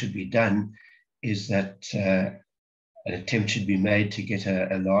feel should be done is that an attempt should be made to get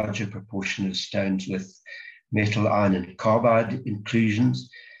a larger proportion of stones with metal, iron, and carbide inclusions,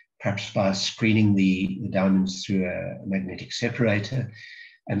 perhaps by screening the diamonds through a magnetic separator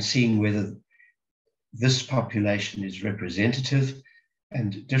and seeing whether this population is representative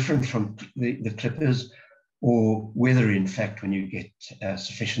and different from the clippers, or whether, in fact, when you get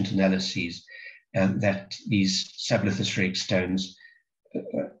sufficient analyses, that these sublithospheric stones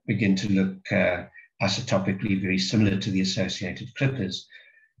begin to look isotopically very similar to the associated clippers.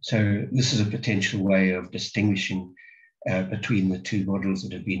 So this is a potential way of distinguishing between the two models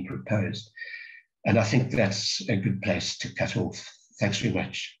that have been proposed. And I think that's a good place to cut off. Thanks very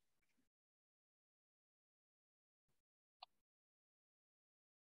much.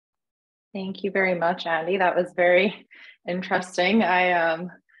 Thank you very much, Andy. That was very interesting. I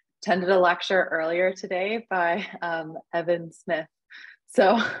attended a lecture earlier today by Evan Smith.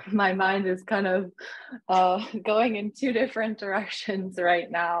 So my mind is kind of going in two different directions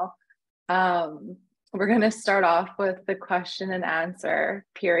right now. We're going to start off with the question and answer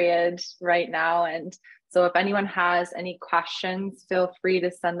period right now. And so if anyone has any questions, feel free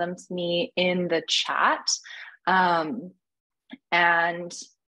to send them to me in the chat. And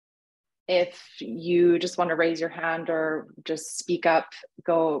if you just want to raise your hand or just speak up,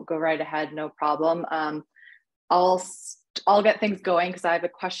 go right ahead, no problem. I'll get things going because I have a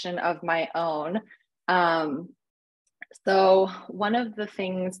question of my own. So one of the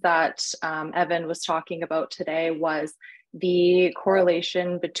things that Evan was talking about today was the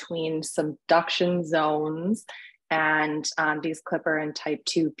correlation between subduction zones and these CLIPPIR and Type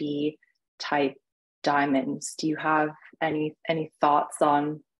IIb type diamonds. Do you have any thoughts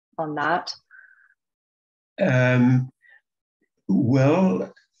on that?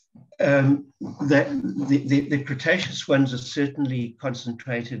 Well, the Cretaceous ones are certainly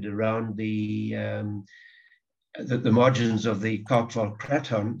concentrated around the margins of the coeval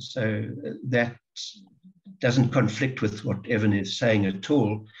craton, so that doesn't conflict with what Evan is saying at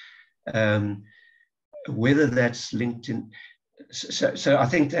all. Whether that's linked in, so I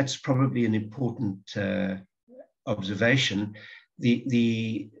think that's probably an important observation.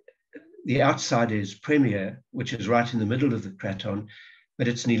 The outside is Premier, which is right in the middle of the craton, but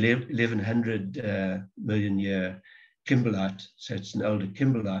it's an 1100 million year kimberlite, so it's an older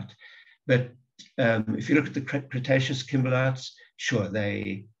kimberlite. But if you look at the Cretaceous kimberlites, sure,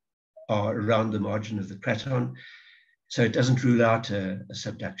 they are around the margin of the craton, so it doesn't rule out a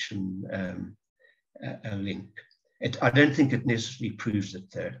subduction a link. I don't think it necessarily proves it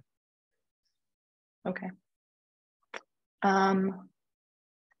though. Okay.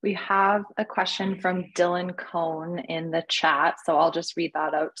 We have a question from Dylan Cohn in the chat, so I'll just read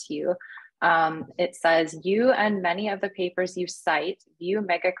that out to you. It says, you and many of the papers you cite view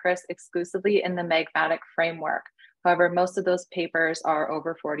Megacrysts exclusively in the magmatic framework. However, most of those papers are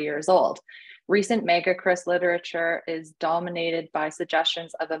over 40 years old. Recent Megacryst literature is dominated by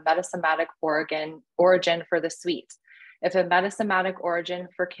suggestions of a metasomatic origin for the suite. If a metasomatic origin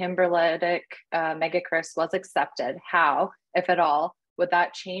for Kimberlitic Megacryst was accepted, how, if at all, would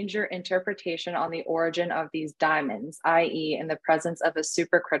that change your interpretation on the origin of these diamonds, i.e. in the presence of a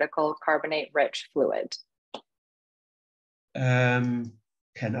supercritical carbonate-rich fluid? Can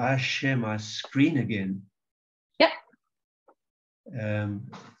I share my screen again? Yeah.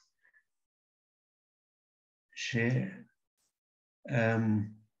 Share.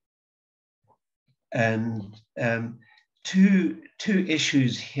 Two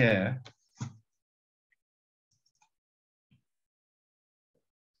issues here.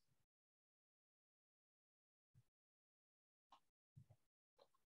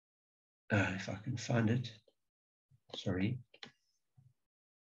 If I can find it, sorry.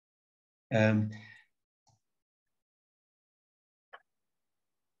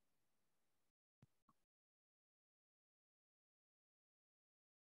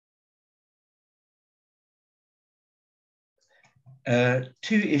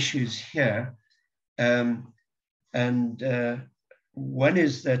 Two issues here. One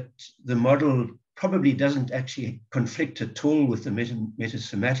is that the model probably doesn't actually conflict at all with the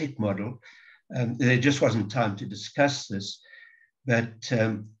metasomatic model. There just wasn't time to discuss this, but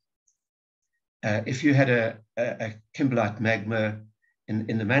if you had a kimberlite magma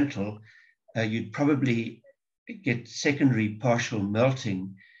in the mantle, you'd probably get secondary partial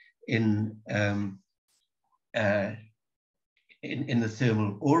melting in the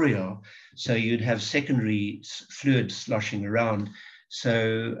thermal aureole. So you'd have secondary fluid sloshing around.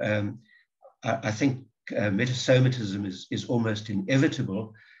 So I think metasomatism is almost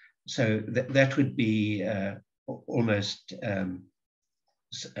inevitable. So that would be almost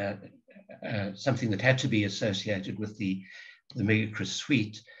something that had to be associated with the Megacryst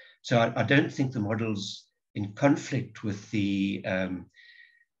suite. So I don't think the model's in conflict with the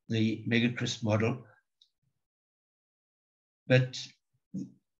Megacryst model, but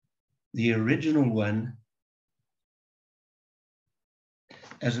the original one,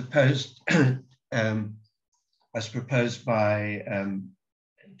 as proposed by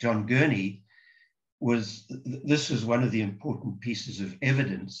John Gurney, this was one of the important pieces of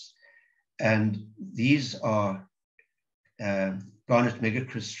evidence, and these are garnet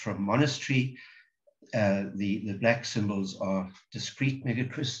megacrysts from Monastery. The black symbols are discrete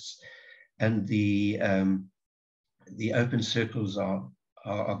megacrysts, and the open circles are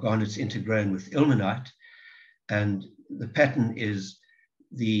garnets intergrown with ilmenite, and the pattern is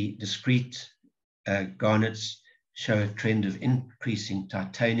the discrete garnets show a trend of increasing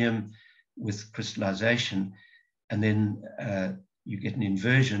titanium with crystallization, and then you get an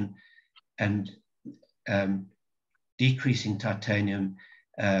inversion and decreasing titanium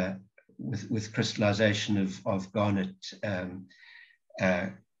with crystallization of garnet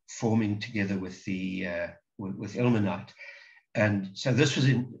forming together with the with ilmenite. And so this was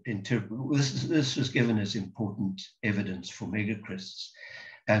this was given as important evidence for megacrysts.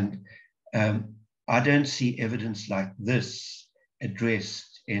 And I don't see evidence like this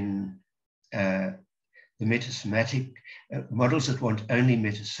addressed in the metasomatic models that want only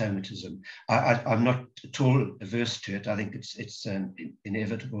metasomatism. I'm not at all averse to it. I think it's an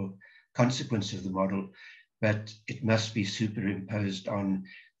inevitable consequence of the model, but it must be superimposed on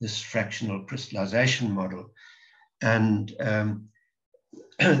this fractional crystallization model. And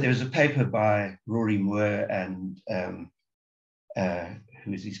there was a paper by Rory Moore and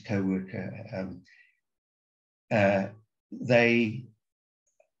who is his co-worker. They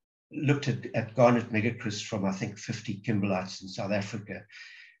looked at garnet megacrysts from, I think, 50 kimberlites in South Africa,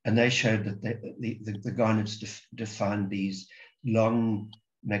 and they showed that the garnets defined these long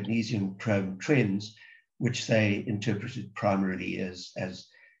magnesium chrome trends, which they interpreted primarily as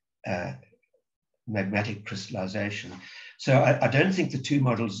magmatic crystallization. So I don't think the two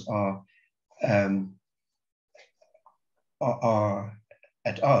models are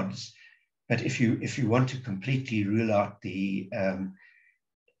at odds, but if you want to completely rule out the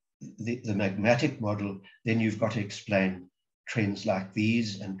magmatic model, then you've got to explain trends like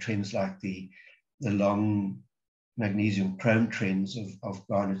these and trends like the long magnesium chrome trends of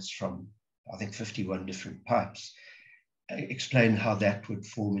garnets from, I think, 51 different pipes. Explain how that would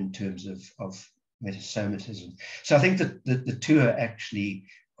form in terms of metasomatism. So I think that the two are actually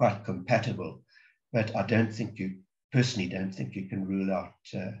quite compatible, but I personally don't think you can rule out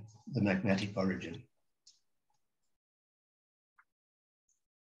the magmatic origin.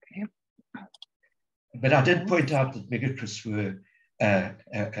 Okay. But I did point out that megacrysts were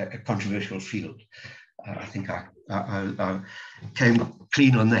a controversial field. I think I came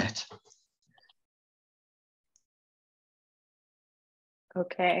clean on that.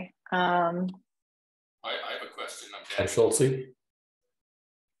 Okay. I have a question. I'm Dan Schulze.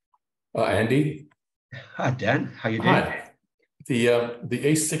 Andy? Hi, Dan. How you doing? Hi. The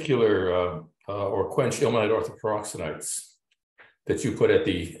acicular or quenched ilmenite orthoperoxenites that you put at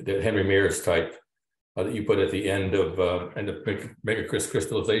the Henry Mears type that you put at the end of Megacryst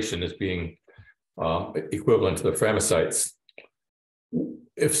crystallization as being equivalent to the Framesites.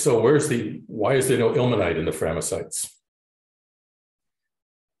 If so, why is there no ilmenite in the Framesites?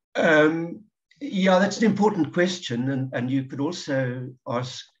 Yeah, that's an important question, and you could also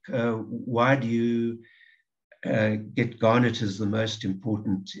ask why do you get garnet as the most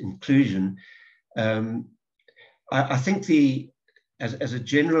important inclusion? I think as a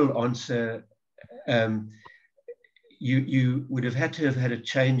general answer, you would have had to have had a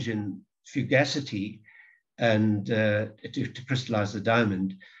change in fugacity and to crystallize the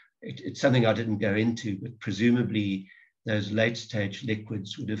diamond. It's something I didn't go into, but presumably those late stage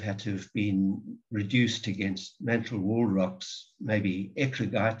liquids would have had to have been reduced against mantle wall rocks, maybe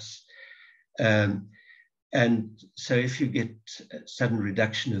eclogites. And so if you get a sudden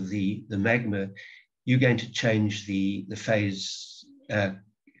reduction of the magma, you're going to change the phase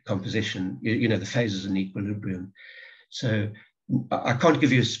composition, the phases in equilibrium. So I can't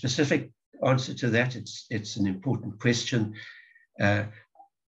give you a specific answer to that. It's an important question,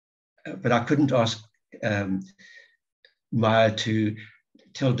 but I couldn't Meyer to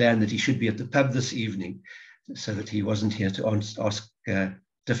tell Dan that he should be at the pub this evening so that he wasn't here to ask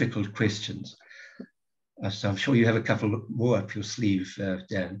difficult questions. So I'm sure you have a couple more up your sleeve,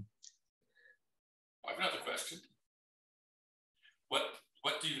 Dan. I have another question.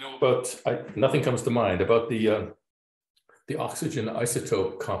 What do you know about, nothing comes to mind, about the oxygen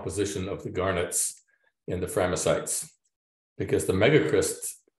isotope composition of the garnets in the Framesites? Because the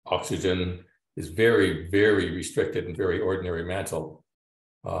Megacryst oxygen is very, very restricted and very ordinary mantle.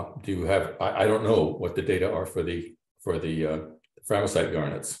 Do you have, I don't know what the data are for the Framesite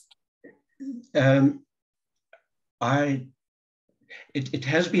garnets. It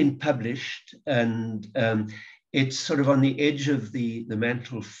has been published, and it's sort of on the edge of the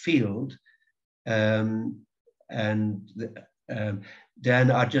mantle field. Dan,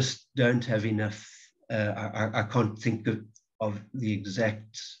 I just don't have enough. I can't think of the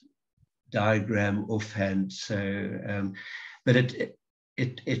exact diagram offhand. So, but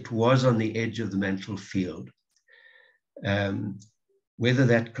it was on the edge of the mantle field. Whether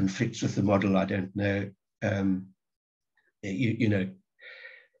that conflicts with the model, I don't know. You know,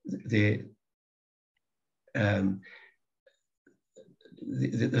 the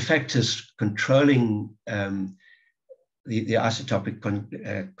factors controlling the isotopic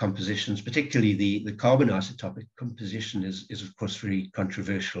compositions, particularly the carbon isotopic composition, is of course very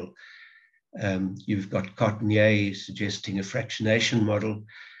controversial. You've got Cartenier suggesting a fractionation model,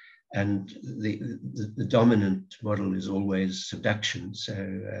 and the dominant model is always subduction.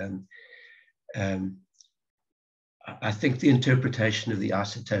 So I think the interpretation of the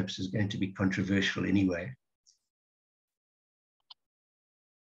isotopes is going to be controversial anyway.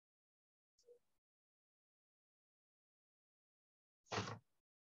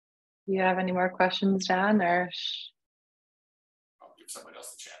 Do you have any more questions, Dan, or? I'll give someone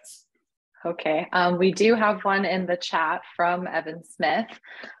else a chance. Okay, we do have one in the chat from Evan Smith.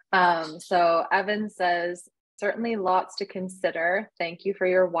 So Evan says, certainly lots to consider. Thank you for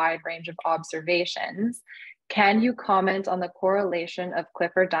your wide range of observations. Can you comment on the correlation of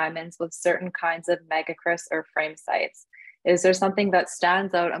CLIPPIR diamonds with certain kinds of megacrysts or framesites? Is there something that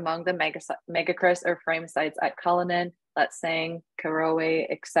stands out among the megacrysts or framesites at Cullinan, Letseng, Karowe,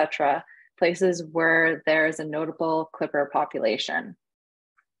 etc., places where there is a notable CLIPPIR population?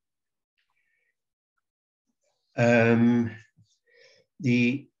 The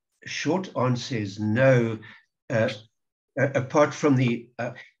short answer is no. Apart from the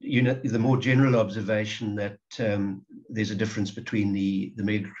the more general observation that there's a difference between the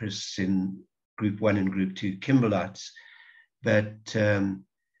megacrysts in group 1 and group 2 Kimberlites, but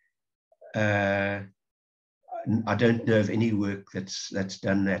I don't know of any work that's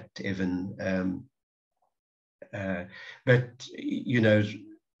done that, Evan. But you know,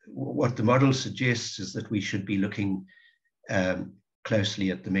 what the model suggests is that we should be looking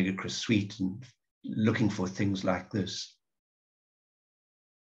closely at the Megacryst suite and looking for things like this.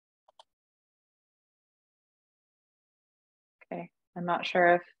 Okay, I'm not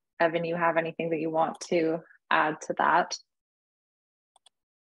sure if, Evan, you have anything that you want to add to that.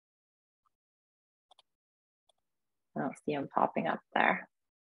 I don't see him popping up there.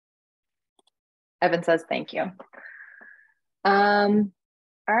 Evan says thank you.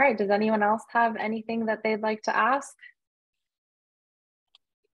 All right, does anyone else have anything that they'd like to ask?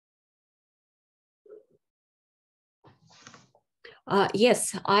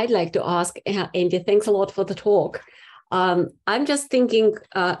 Yes, I'd like to ask, Andy, thanks a lot for the talk. I'm just thinking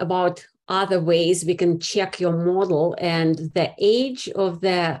about other ways we can check your model, and the age of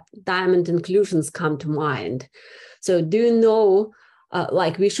the diamond inclusions come to mind. So do you know,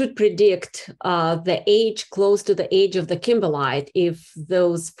 like we should predict the age close to the age of the Kimberlite if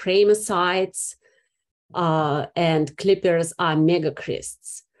those Framesites and CLIPPIRs are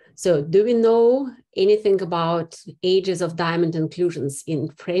megacrysts? So do we know anything about ages of diamond inclusions in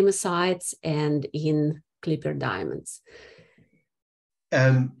Framesites and in CLIPPIR diamonds?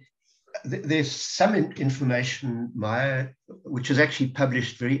 There's some information, Maya, which was actually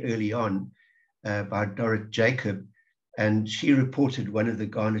published very early on by Dorrit Jacob, and she reported one of the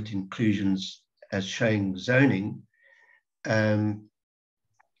garnet inclusions as showing zoning, and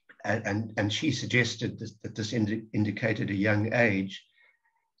she suggested that this indicated a young age.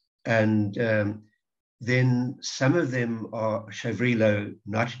 And then some of them show very low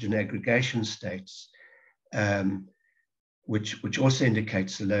nitrogen aggregation states, which also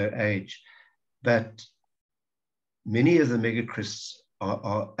indicates a low age. But many of the megacrysts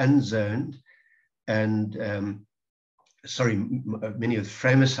are unzoned, and many of the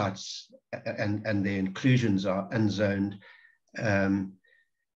Framesites and their inclusions are unzoned.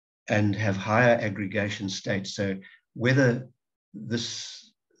 and have higher aggregation states. So whether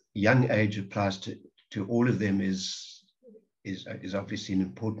this young age applies to all of them is obviously an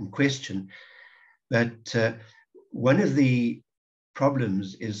important question. But one of the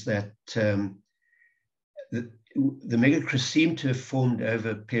problems is that the megacrysts seem to have formed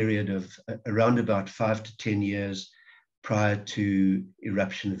over a period of around about 5 to 10 years prior to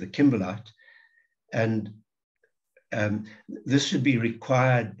eruption of the Kimberlite. And this should be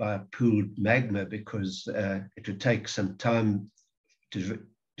required by pooled magma because it would take some time to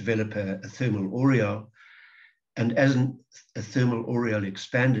develop a thermal aureole. And as a thermal aureole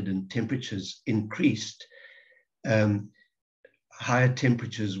expanded and temperatures increased, higher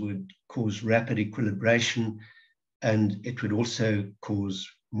temperatures would cause rapid equilibration, and it would also cause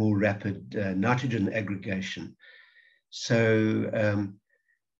more rapid nitrogen aggregation. So,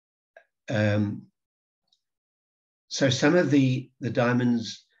 so some of the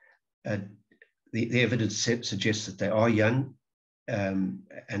diamonds, the evidence suggests that they are young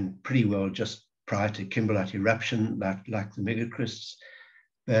and pretty well just prior to Kimberlite eruption, like the megacrysts.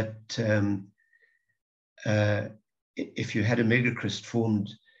 But if you had a megacryst formed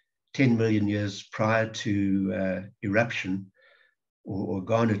 10 million years prior to eruption or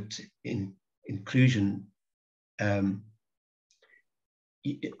garnet inclusion, and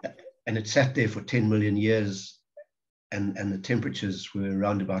it sat there for 10 million years, and the temperatures were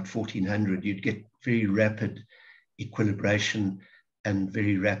around about 1400, you'd get very rapid equilibration and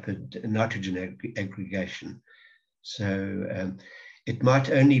very rapid nitrogen aggregation. So it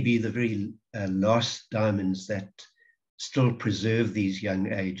might only be the very last diamonds that still preserve these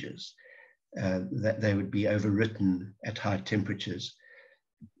young ages, that they would be overwritten at high temperatures.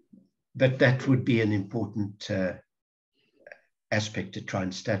 But that would be an important aspect to try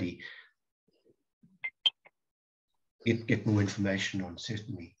and study. Get more information on,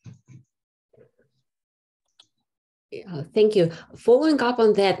 certainly. Thank you. Following up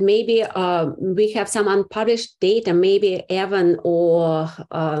on that, maybe we have some unpublished data, maybe Evan or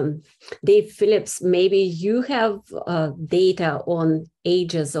Dave Phillips, maybe you have data on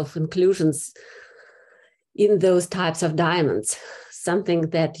ages of inclusions in those types of diamonds, something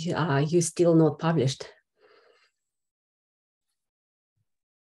that you still not published.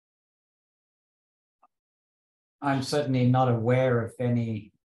 I'm certainly not aware of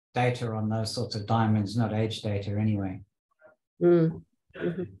any data on those sorts of diamonds, not age data anyway. Mm.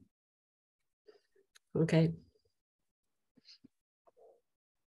 Mm-hmm. Okay.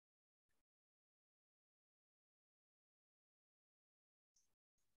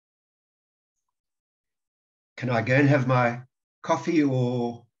 Can I go and have my coffee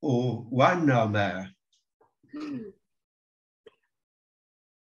or wine now, Mayor?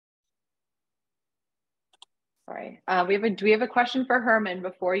 Sorry, do we have a question for Herman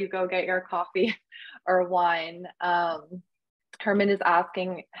before you go get your coffee or wine? Herman is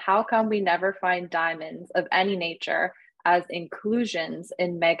asking, how come we never find diamonds of any nature as inclusions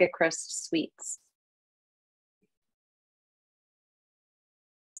in Megacryst suites?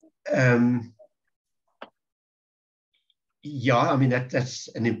 Yeah, I mean, that's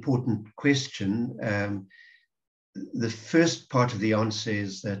an important question. The first part of the answer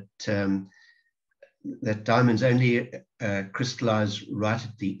is that that diamonds only crystallize right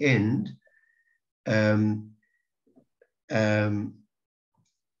at the end. So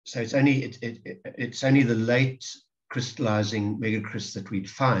it's only the late crystallizing megacrysts that we'd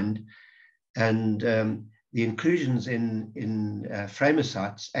find, and the inclusions in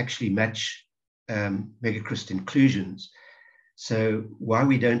Framesites actually match megacryst inclusions. So why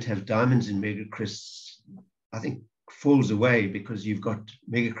we don't have diamonds in megacrysts, I think, falls away because you've got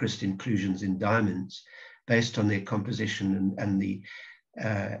megacryst inclusions in diamonds based on their composition and the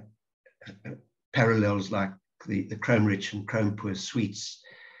parallels like the chrome-rich and chrome-poor suites.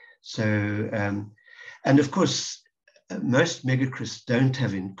 So, and of course, most megacrysts don't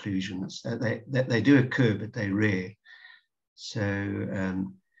have inclusions. They do occur, but they're rare. So,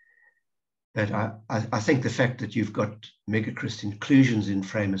 but I think the fact that you've got megacryst inclusions in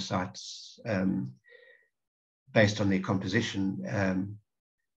Framesites based on their composition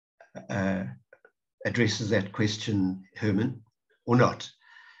addresses that question, Herman, or not?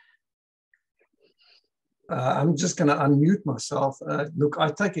 I'm just going to unmute myself. Look, I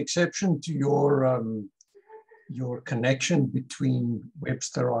take exception to your connection between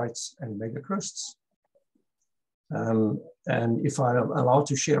websterites and megacrysts. And if I'm allowed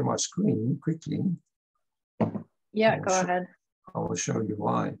to share my screen quickly. Yeah, go ahead. I will show you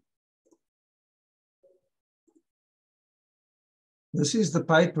why. This is the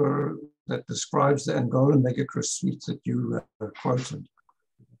paper that describes the Angolan megacryst suite that you quoted.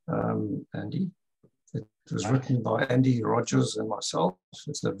 Andy. It was written by Andy Rogers and myself.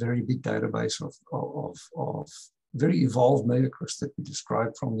 It's a very big database of very evolved megacrysts that we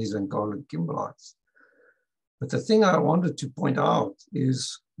described from these Angolan kimberlites. But the thing I wanted to point out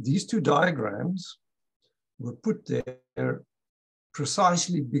is these two diagrams were put there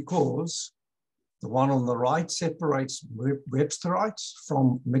precisely because the one on the right separates websterites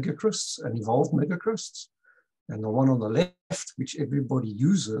from megacrysts and evolved megacrysts, and the one on the left, which everybody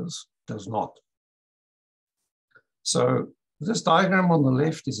uses, does not. So this diagram on the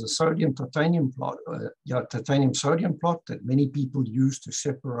left is a sodium-titanium plot, titanium-sodium plot that many people use to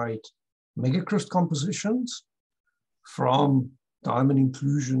separate megacryst compositions from diamond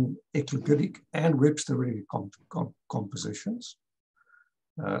inclusion, eclogitic, and websteritic compositions,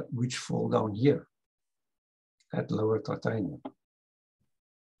 which fall down here at lower titanium.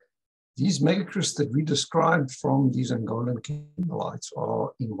 These megacrysts that we described from these Angolan kimberlites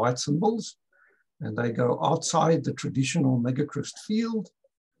are in white symbols, and they go outside the traditional megacryst field,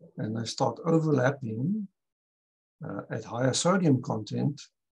 and they start overlapping at higher sodium content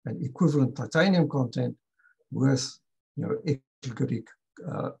and equivalent titanium content with eclogitic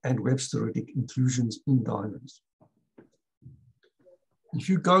and websteritic inclusions in diamonds. If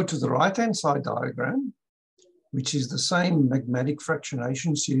you go to the right-hand side diagram, which is the same magmatic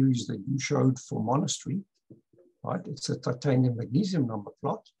fractionation series that you showed for monastery, right? It's a titanium magnesium number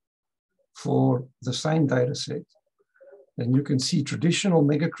plot for the same data set. And you can see traditional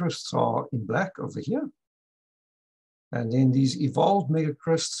megacrysts are in black over here. And then these evolved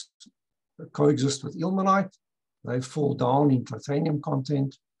megacrysts coexist with ilmenite. They fall down in titanium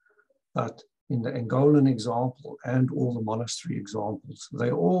content, but in the Angolan example and all the monastery examples,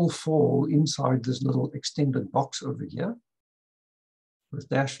 they all fall inside this little extended box over here with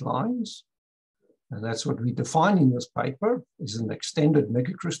dashed lines. And that's what we define in this paper, is an extended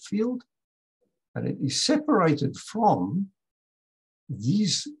megacryst field. And it is separated from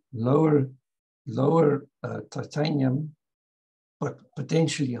these lower titanium, but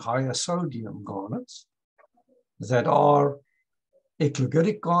potentially higher sodium garnets that are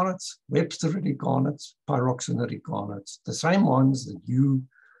eclogitic garnets, websteritic garnets, pyroxenitic garnets, the same ones that you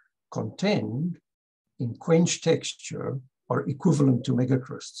contend in quench texture are equivalent to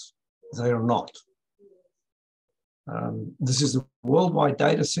megacrysts. They are not. This is a worldwide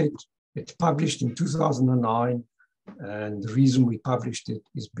data set. It's published in 2009, and the reason we published it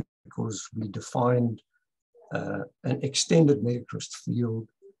is because we defined an extended megacryst field,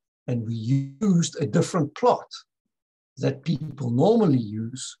 and we used a different plot that people normally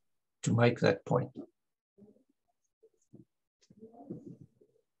use to make that point.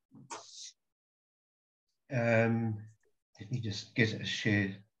 Let me just get a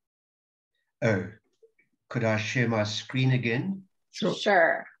share. Oh, could I share my screen again? Sure.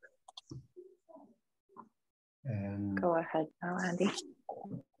 Sure. Go ahead now, Andy.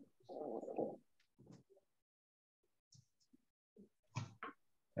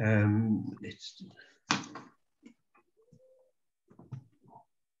 Let's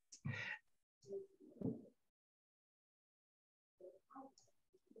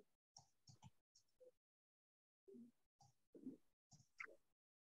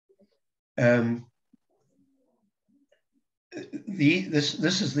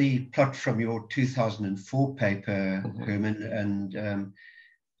this is the plot from your 2004 paper, Herman, and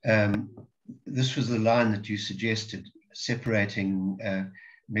this was the line that you suggested, separating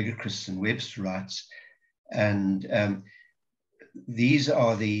megacrysts and websterites, and these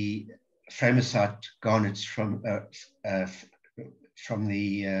are the Framesite garnets from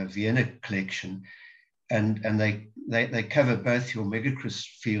the Vienna collection, and they cover both your megacryst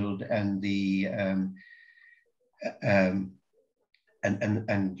field and the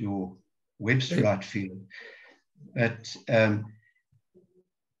and your websterite field. But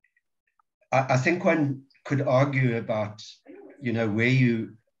I think one could argue about, where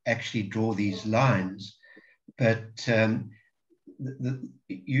you actually draw these lines, but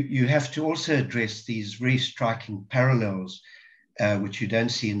you have to also address these very striking parallels, which you don't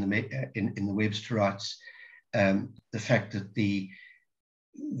see in the websterites. The fact that the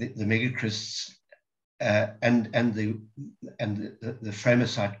megacrysts and the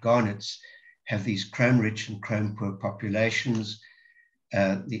Framesite garnets have these chrome-rich and chrome-poor populations,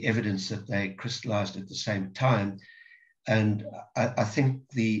 the evidence that they crystallized at the same time. And I think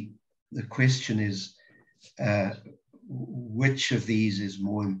the question is, which of these is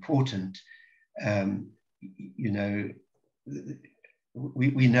more important?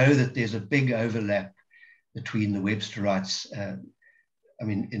 We know that there's a big overlap between the websterites.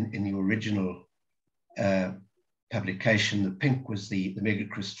 In the original publication. The pink was the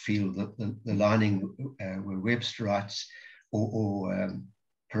Megacryst field, the lining were websterites or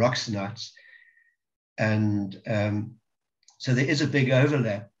peroxenites. And so there is a big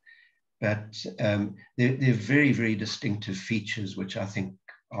overlap, but they're very, very distinctive features, which I think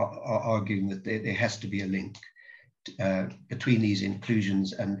are arguing that there has to be a link between these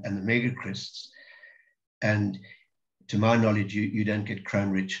inclusions and the megacrysts. And to my knowledge, you don't get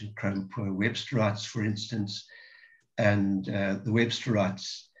chrome-rich and chrome-poor websterites, for instance. And the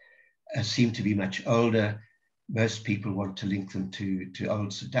websterites seem to be much older. Most people want to link them to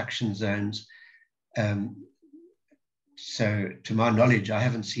old subduction zones. So to my knowledge, I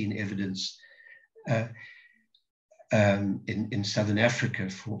haven't seen evidence in Southern Africa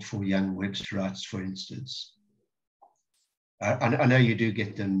for young websterites, for instance. I know you do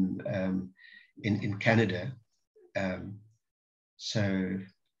get them in Canada.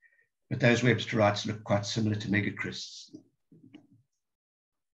 But those websterites look quite similar to megacrysts.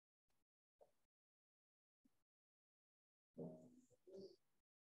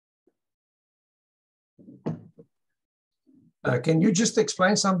 Can you just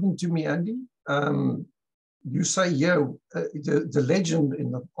explain something to me, Andy? You say here, the legend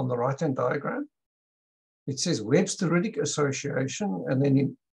on the right-hand diagram, it says websteritic association, and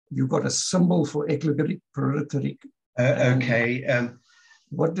then you've got a symbol for eclogitic, peridotitic. Okay.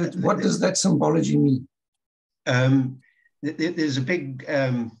 What does that symbology mean? There's a big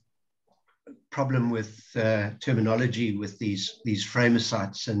problem with terminology with these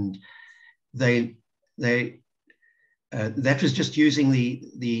Framesites, and that was just using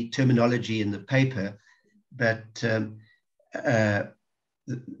the terminology in the paper, but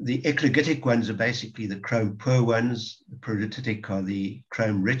the eclogitic ones are basically the chrome-poor ones, the peridotitic are the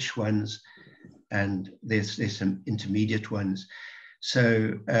chrome-rich ones, and there's some intermediate ones.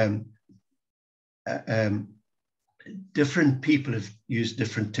 So different people have used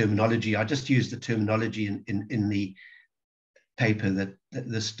different terminology. I just used the terminology in the paper that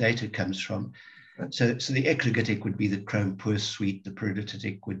this data comes from. So the eclogitic would be the chrome-poor suite, the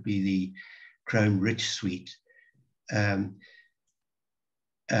peridotitic would be the chrome-rich suite. And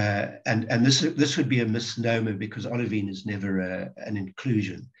this would be a misnomer because olivine is never an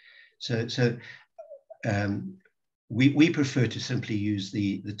inclusion. So we prefer to simply use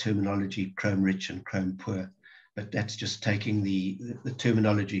the terminology chrome-rich and chrome-poor, but that's just taking the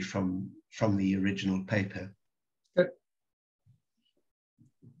terminology from the original paper. Good.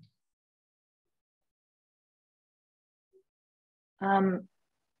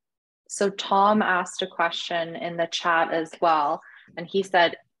 So Tom asked a question in the chat as well, and he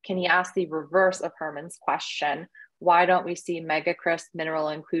said, can you ask the reverse of Herman's question? Why don't we see megacryst mineral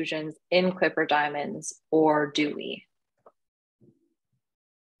inclusions in CLIPPIR diamonds, or do we?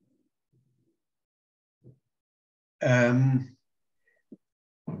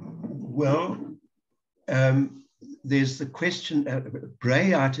 There's the question,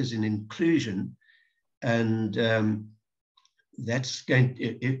 brayite is an inclusion, and that's going to,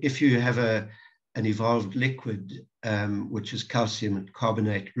 if you have an evolved liquid, which is calcium and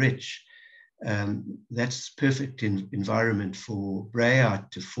carbonate rich, that's perfect environment for brayite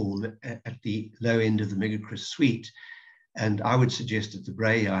to form at the low end of the megacryst suite. And I would suggest that the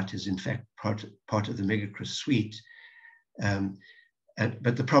brayite is in fact part of the megacryst suite.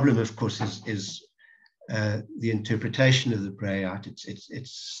 But the problem, of course, is the interpretation of the brayite.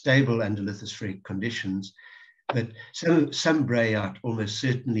 It's stable under lithospheric conditions, but some brayite almost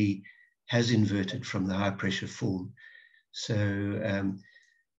certainly has inverted from the high pressure form. So,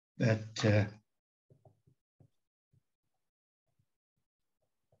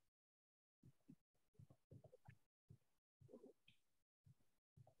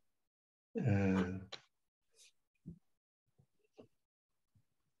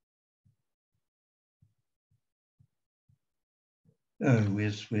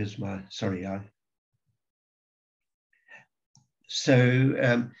 where's my, sorry,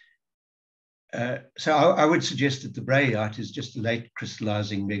 so I would suggest that the brayite is just a late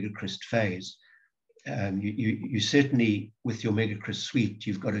crystallizing megacryst phase. You certainly, with your megacryst suite,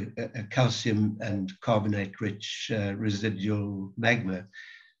 you've got a calcium and carbonate rich residual magma.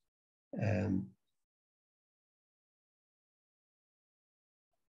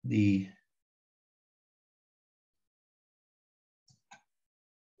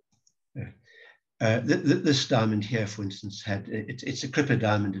 This diamond here, for instance, it's a CLIPPIR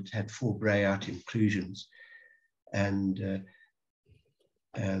diamond. It had 4 brayite inclusions, and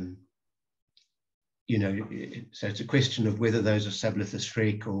you know, so it's a question of whether those are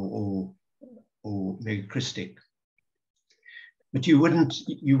sublithospheric or megacrystic. But you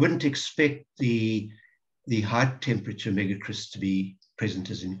wouldn't expect the the high temperature megacrysts to be present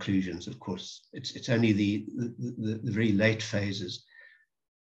as inclusions, of course. It's only the very late phases.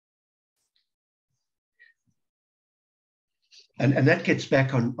 And that gets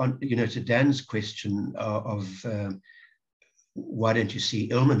back on to Dan's question of why don't you see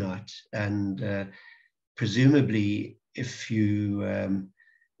ilmenite? And presumably, if you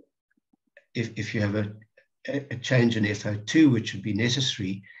have a change in FO2, which would be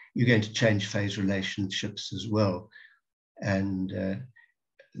necessary, you're going to change phase relationships as well. And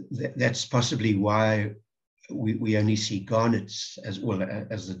that's possibly why we only see garnets as well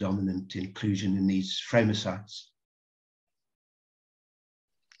as the dominant inclusion in these Framesites.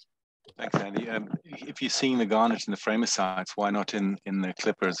 Thanks, Andy. If you're seeing the garnet in the Framesites, why not in the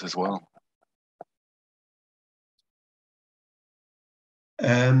CLIPPIRs as well?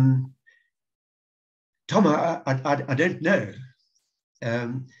 Tom, I don't know.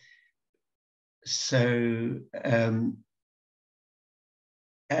 And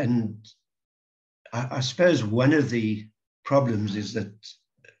I suppose one of the problems is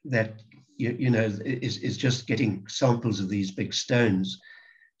that is just getting samples of these big stones.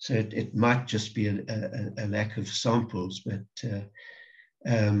 So it might just be a lack of samples, but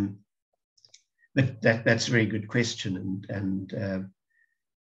that's a very good question, and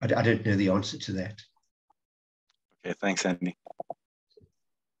I don't know the answer to that. Okay, thanks, Andy.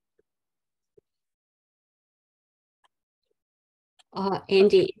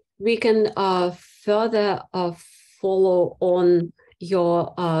 Andy, we can further follow on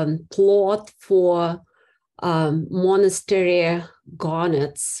your plot for monastery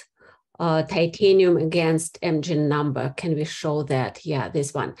garnets, titanium against Mg number. Can we show that? Yeah,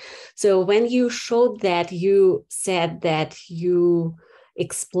 this one. So when you showed that, you said that you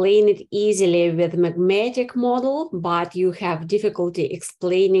explain it easily with magmatic model, but you have difficulty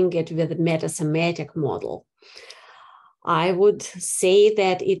explaining it with metasomatic model. I would say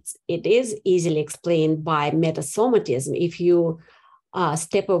that it is easily explained by metasomatism. If you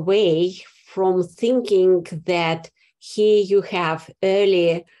step away from thinking that here you have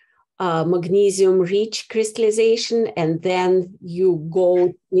early magnesium-rich crystallization, and then you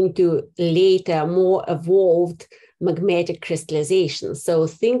go into later, more evolved magmatic crystallization. So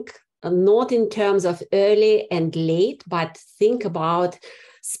think not in terms of early and late, but think about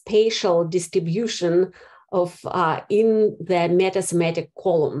spatial distribution of in the metasomatic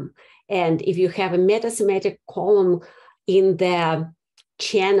column. And if you have a metasomatic column in the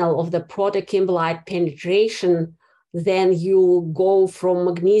channel of the proto-Kimberlite penetration, then you'll go from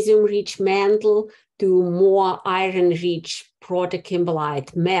magnesium-rich mantle to more iron-rich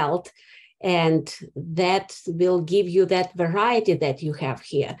proto-Kimberlite melt, and that will give you that variety that you have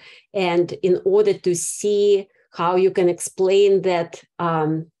here. And in order to see how you can explain that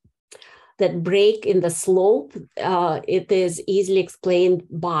that break in the slope, it is easily explained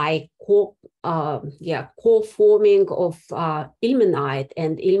by co-forming of ilmenite,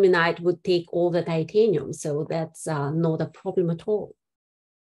 and ilmenite would take all the titanium. So that's not a problem at all.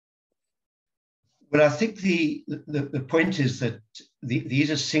 Well, I think the point is that these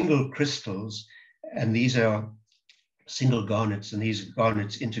are single crystals, and these are single garnets, and these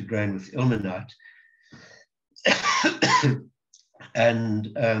garnets intergrown with ilmenite.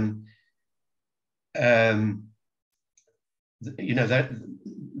 And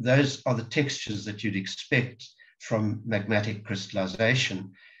those are the textures that you'd expect from magmatic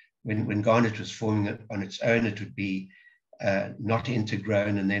crystallization. When garnet was forming it on its own, it would be not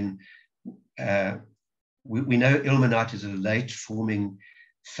intergrown, and then we know ilmenite is a late forming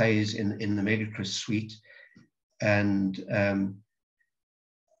phase in the Megacryst suite, and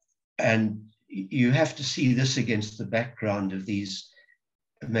you have to see this against the background of these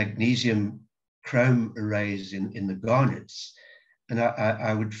magnesium chrome arrays in the garnets. And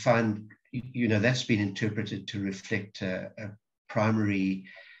I would find, that's been interpreted to reflect a primary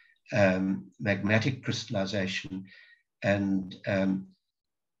magmatic crystallization. And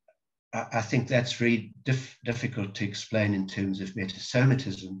I think that's very difficult to explain in terms of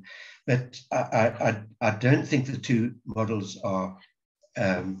metasomatism. But I don't think the two models are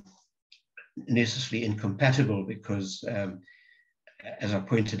necessarily incompatible, because as I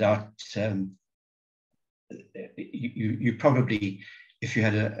pointed out, you probably, if you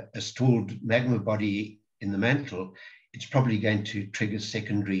had a stalled magma body in the mantle, it's probably going to trigger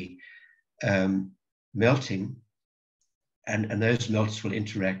secondary melting, and those melts will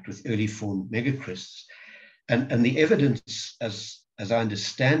interact with early formed megacrysts. And the evidence, as I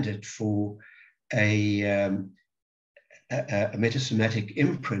understand it, for a metasomatic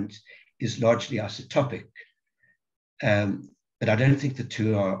imprint is largely isotopic. but I don't think the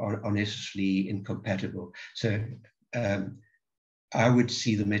two are necessarily incompatible. So I would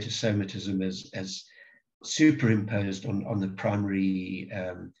see the metasomatism as superimposed on the primary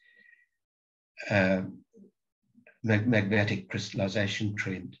magmatic crystallization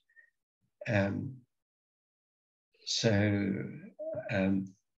trend. I'm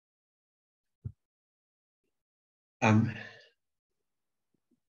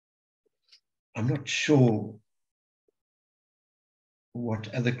not sure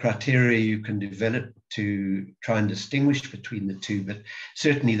what other criteria you can develop to try and distinguish between the two, but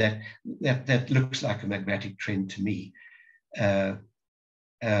certainly that looks like a magmatic trend to me. That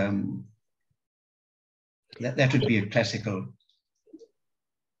would be a classical.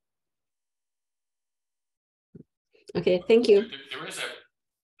 Okay, thank you.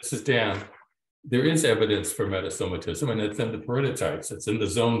 This is Dan. There is evidence for metasomatism, and it's in the peridotites. It's in the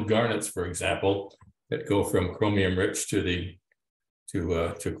zoned garnets, for example, that go from chromium rich to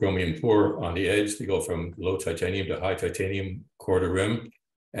chromium poor on the edge. They go from low titanium to high titanium core to rim,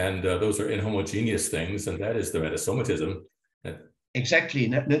 and those are inhomogeneous things, and that is the metasomatism.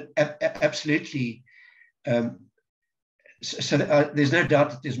 Exactly, absolutely. So there's no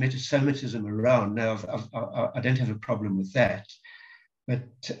doubt that there's metasomatism around. Now, I don't have a problem with that, but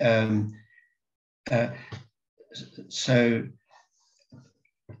so,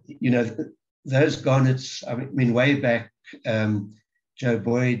 you know, those garnets, I mean, way back, Joe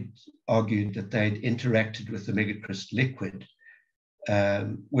Boyd argued that they'd interacted with the Megacryst liquid,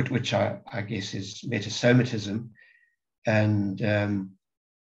 which I guess is metasomatism. And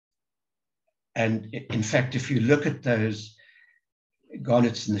in fact, if you look at those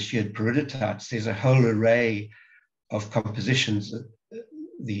garnets in the sheared peridotites, there's a whole array of compositions.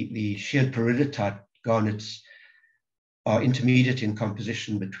 The sheared peridotite garnets are intermediate in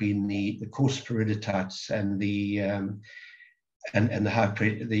composition between the coarse peridotites and the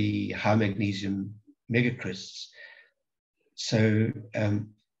high magnesium megacrysts. So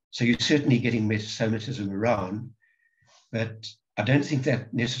you're certainly getting metasomatism around, but I don't think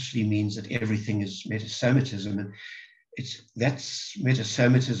that necessarily means that everything is metasomatism. And that's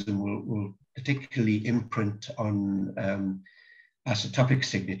metasomatism will particularly imprint on isotopic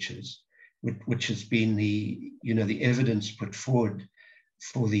signatures, which has been the evidence put forward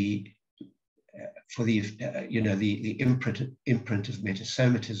for the imprint of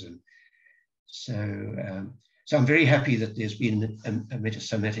metasomatism. So I'm very happy that there's been a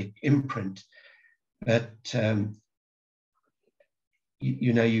metasomatic imprint, but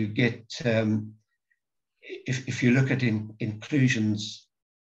you get if you look at inclusions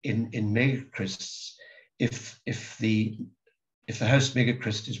in megacrysts, if the host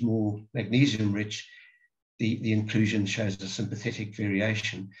megacryst is more magnesium rich, the inclusion shows a sympathetic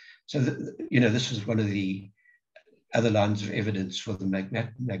variation. So this is one of the other lines of evidence for the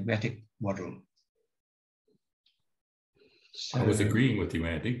magmatic model. So, I was agreeing with you,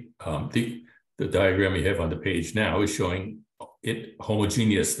 Andy. The diagram you have on the page now is showing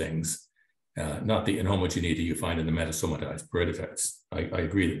homogeneous things, not the inhomogeneity you find in the metasomatized peridotites. I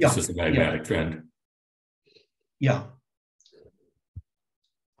agree that this is a magmatic trend. Yeah.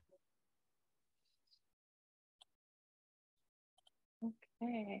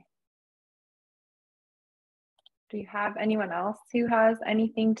 Okay. Do you have anyone else who has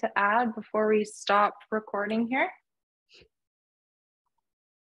anything to add before we stop recording here?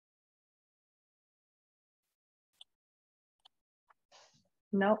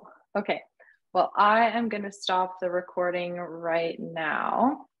 No? Okay. Well, I am going to stop the recording right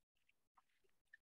now.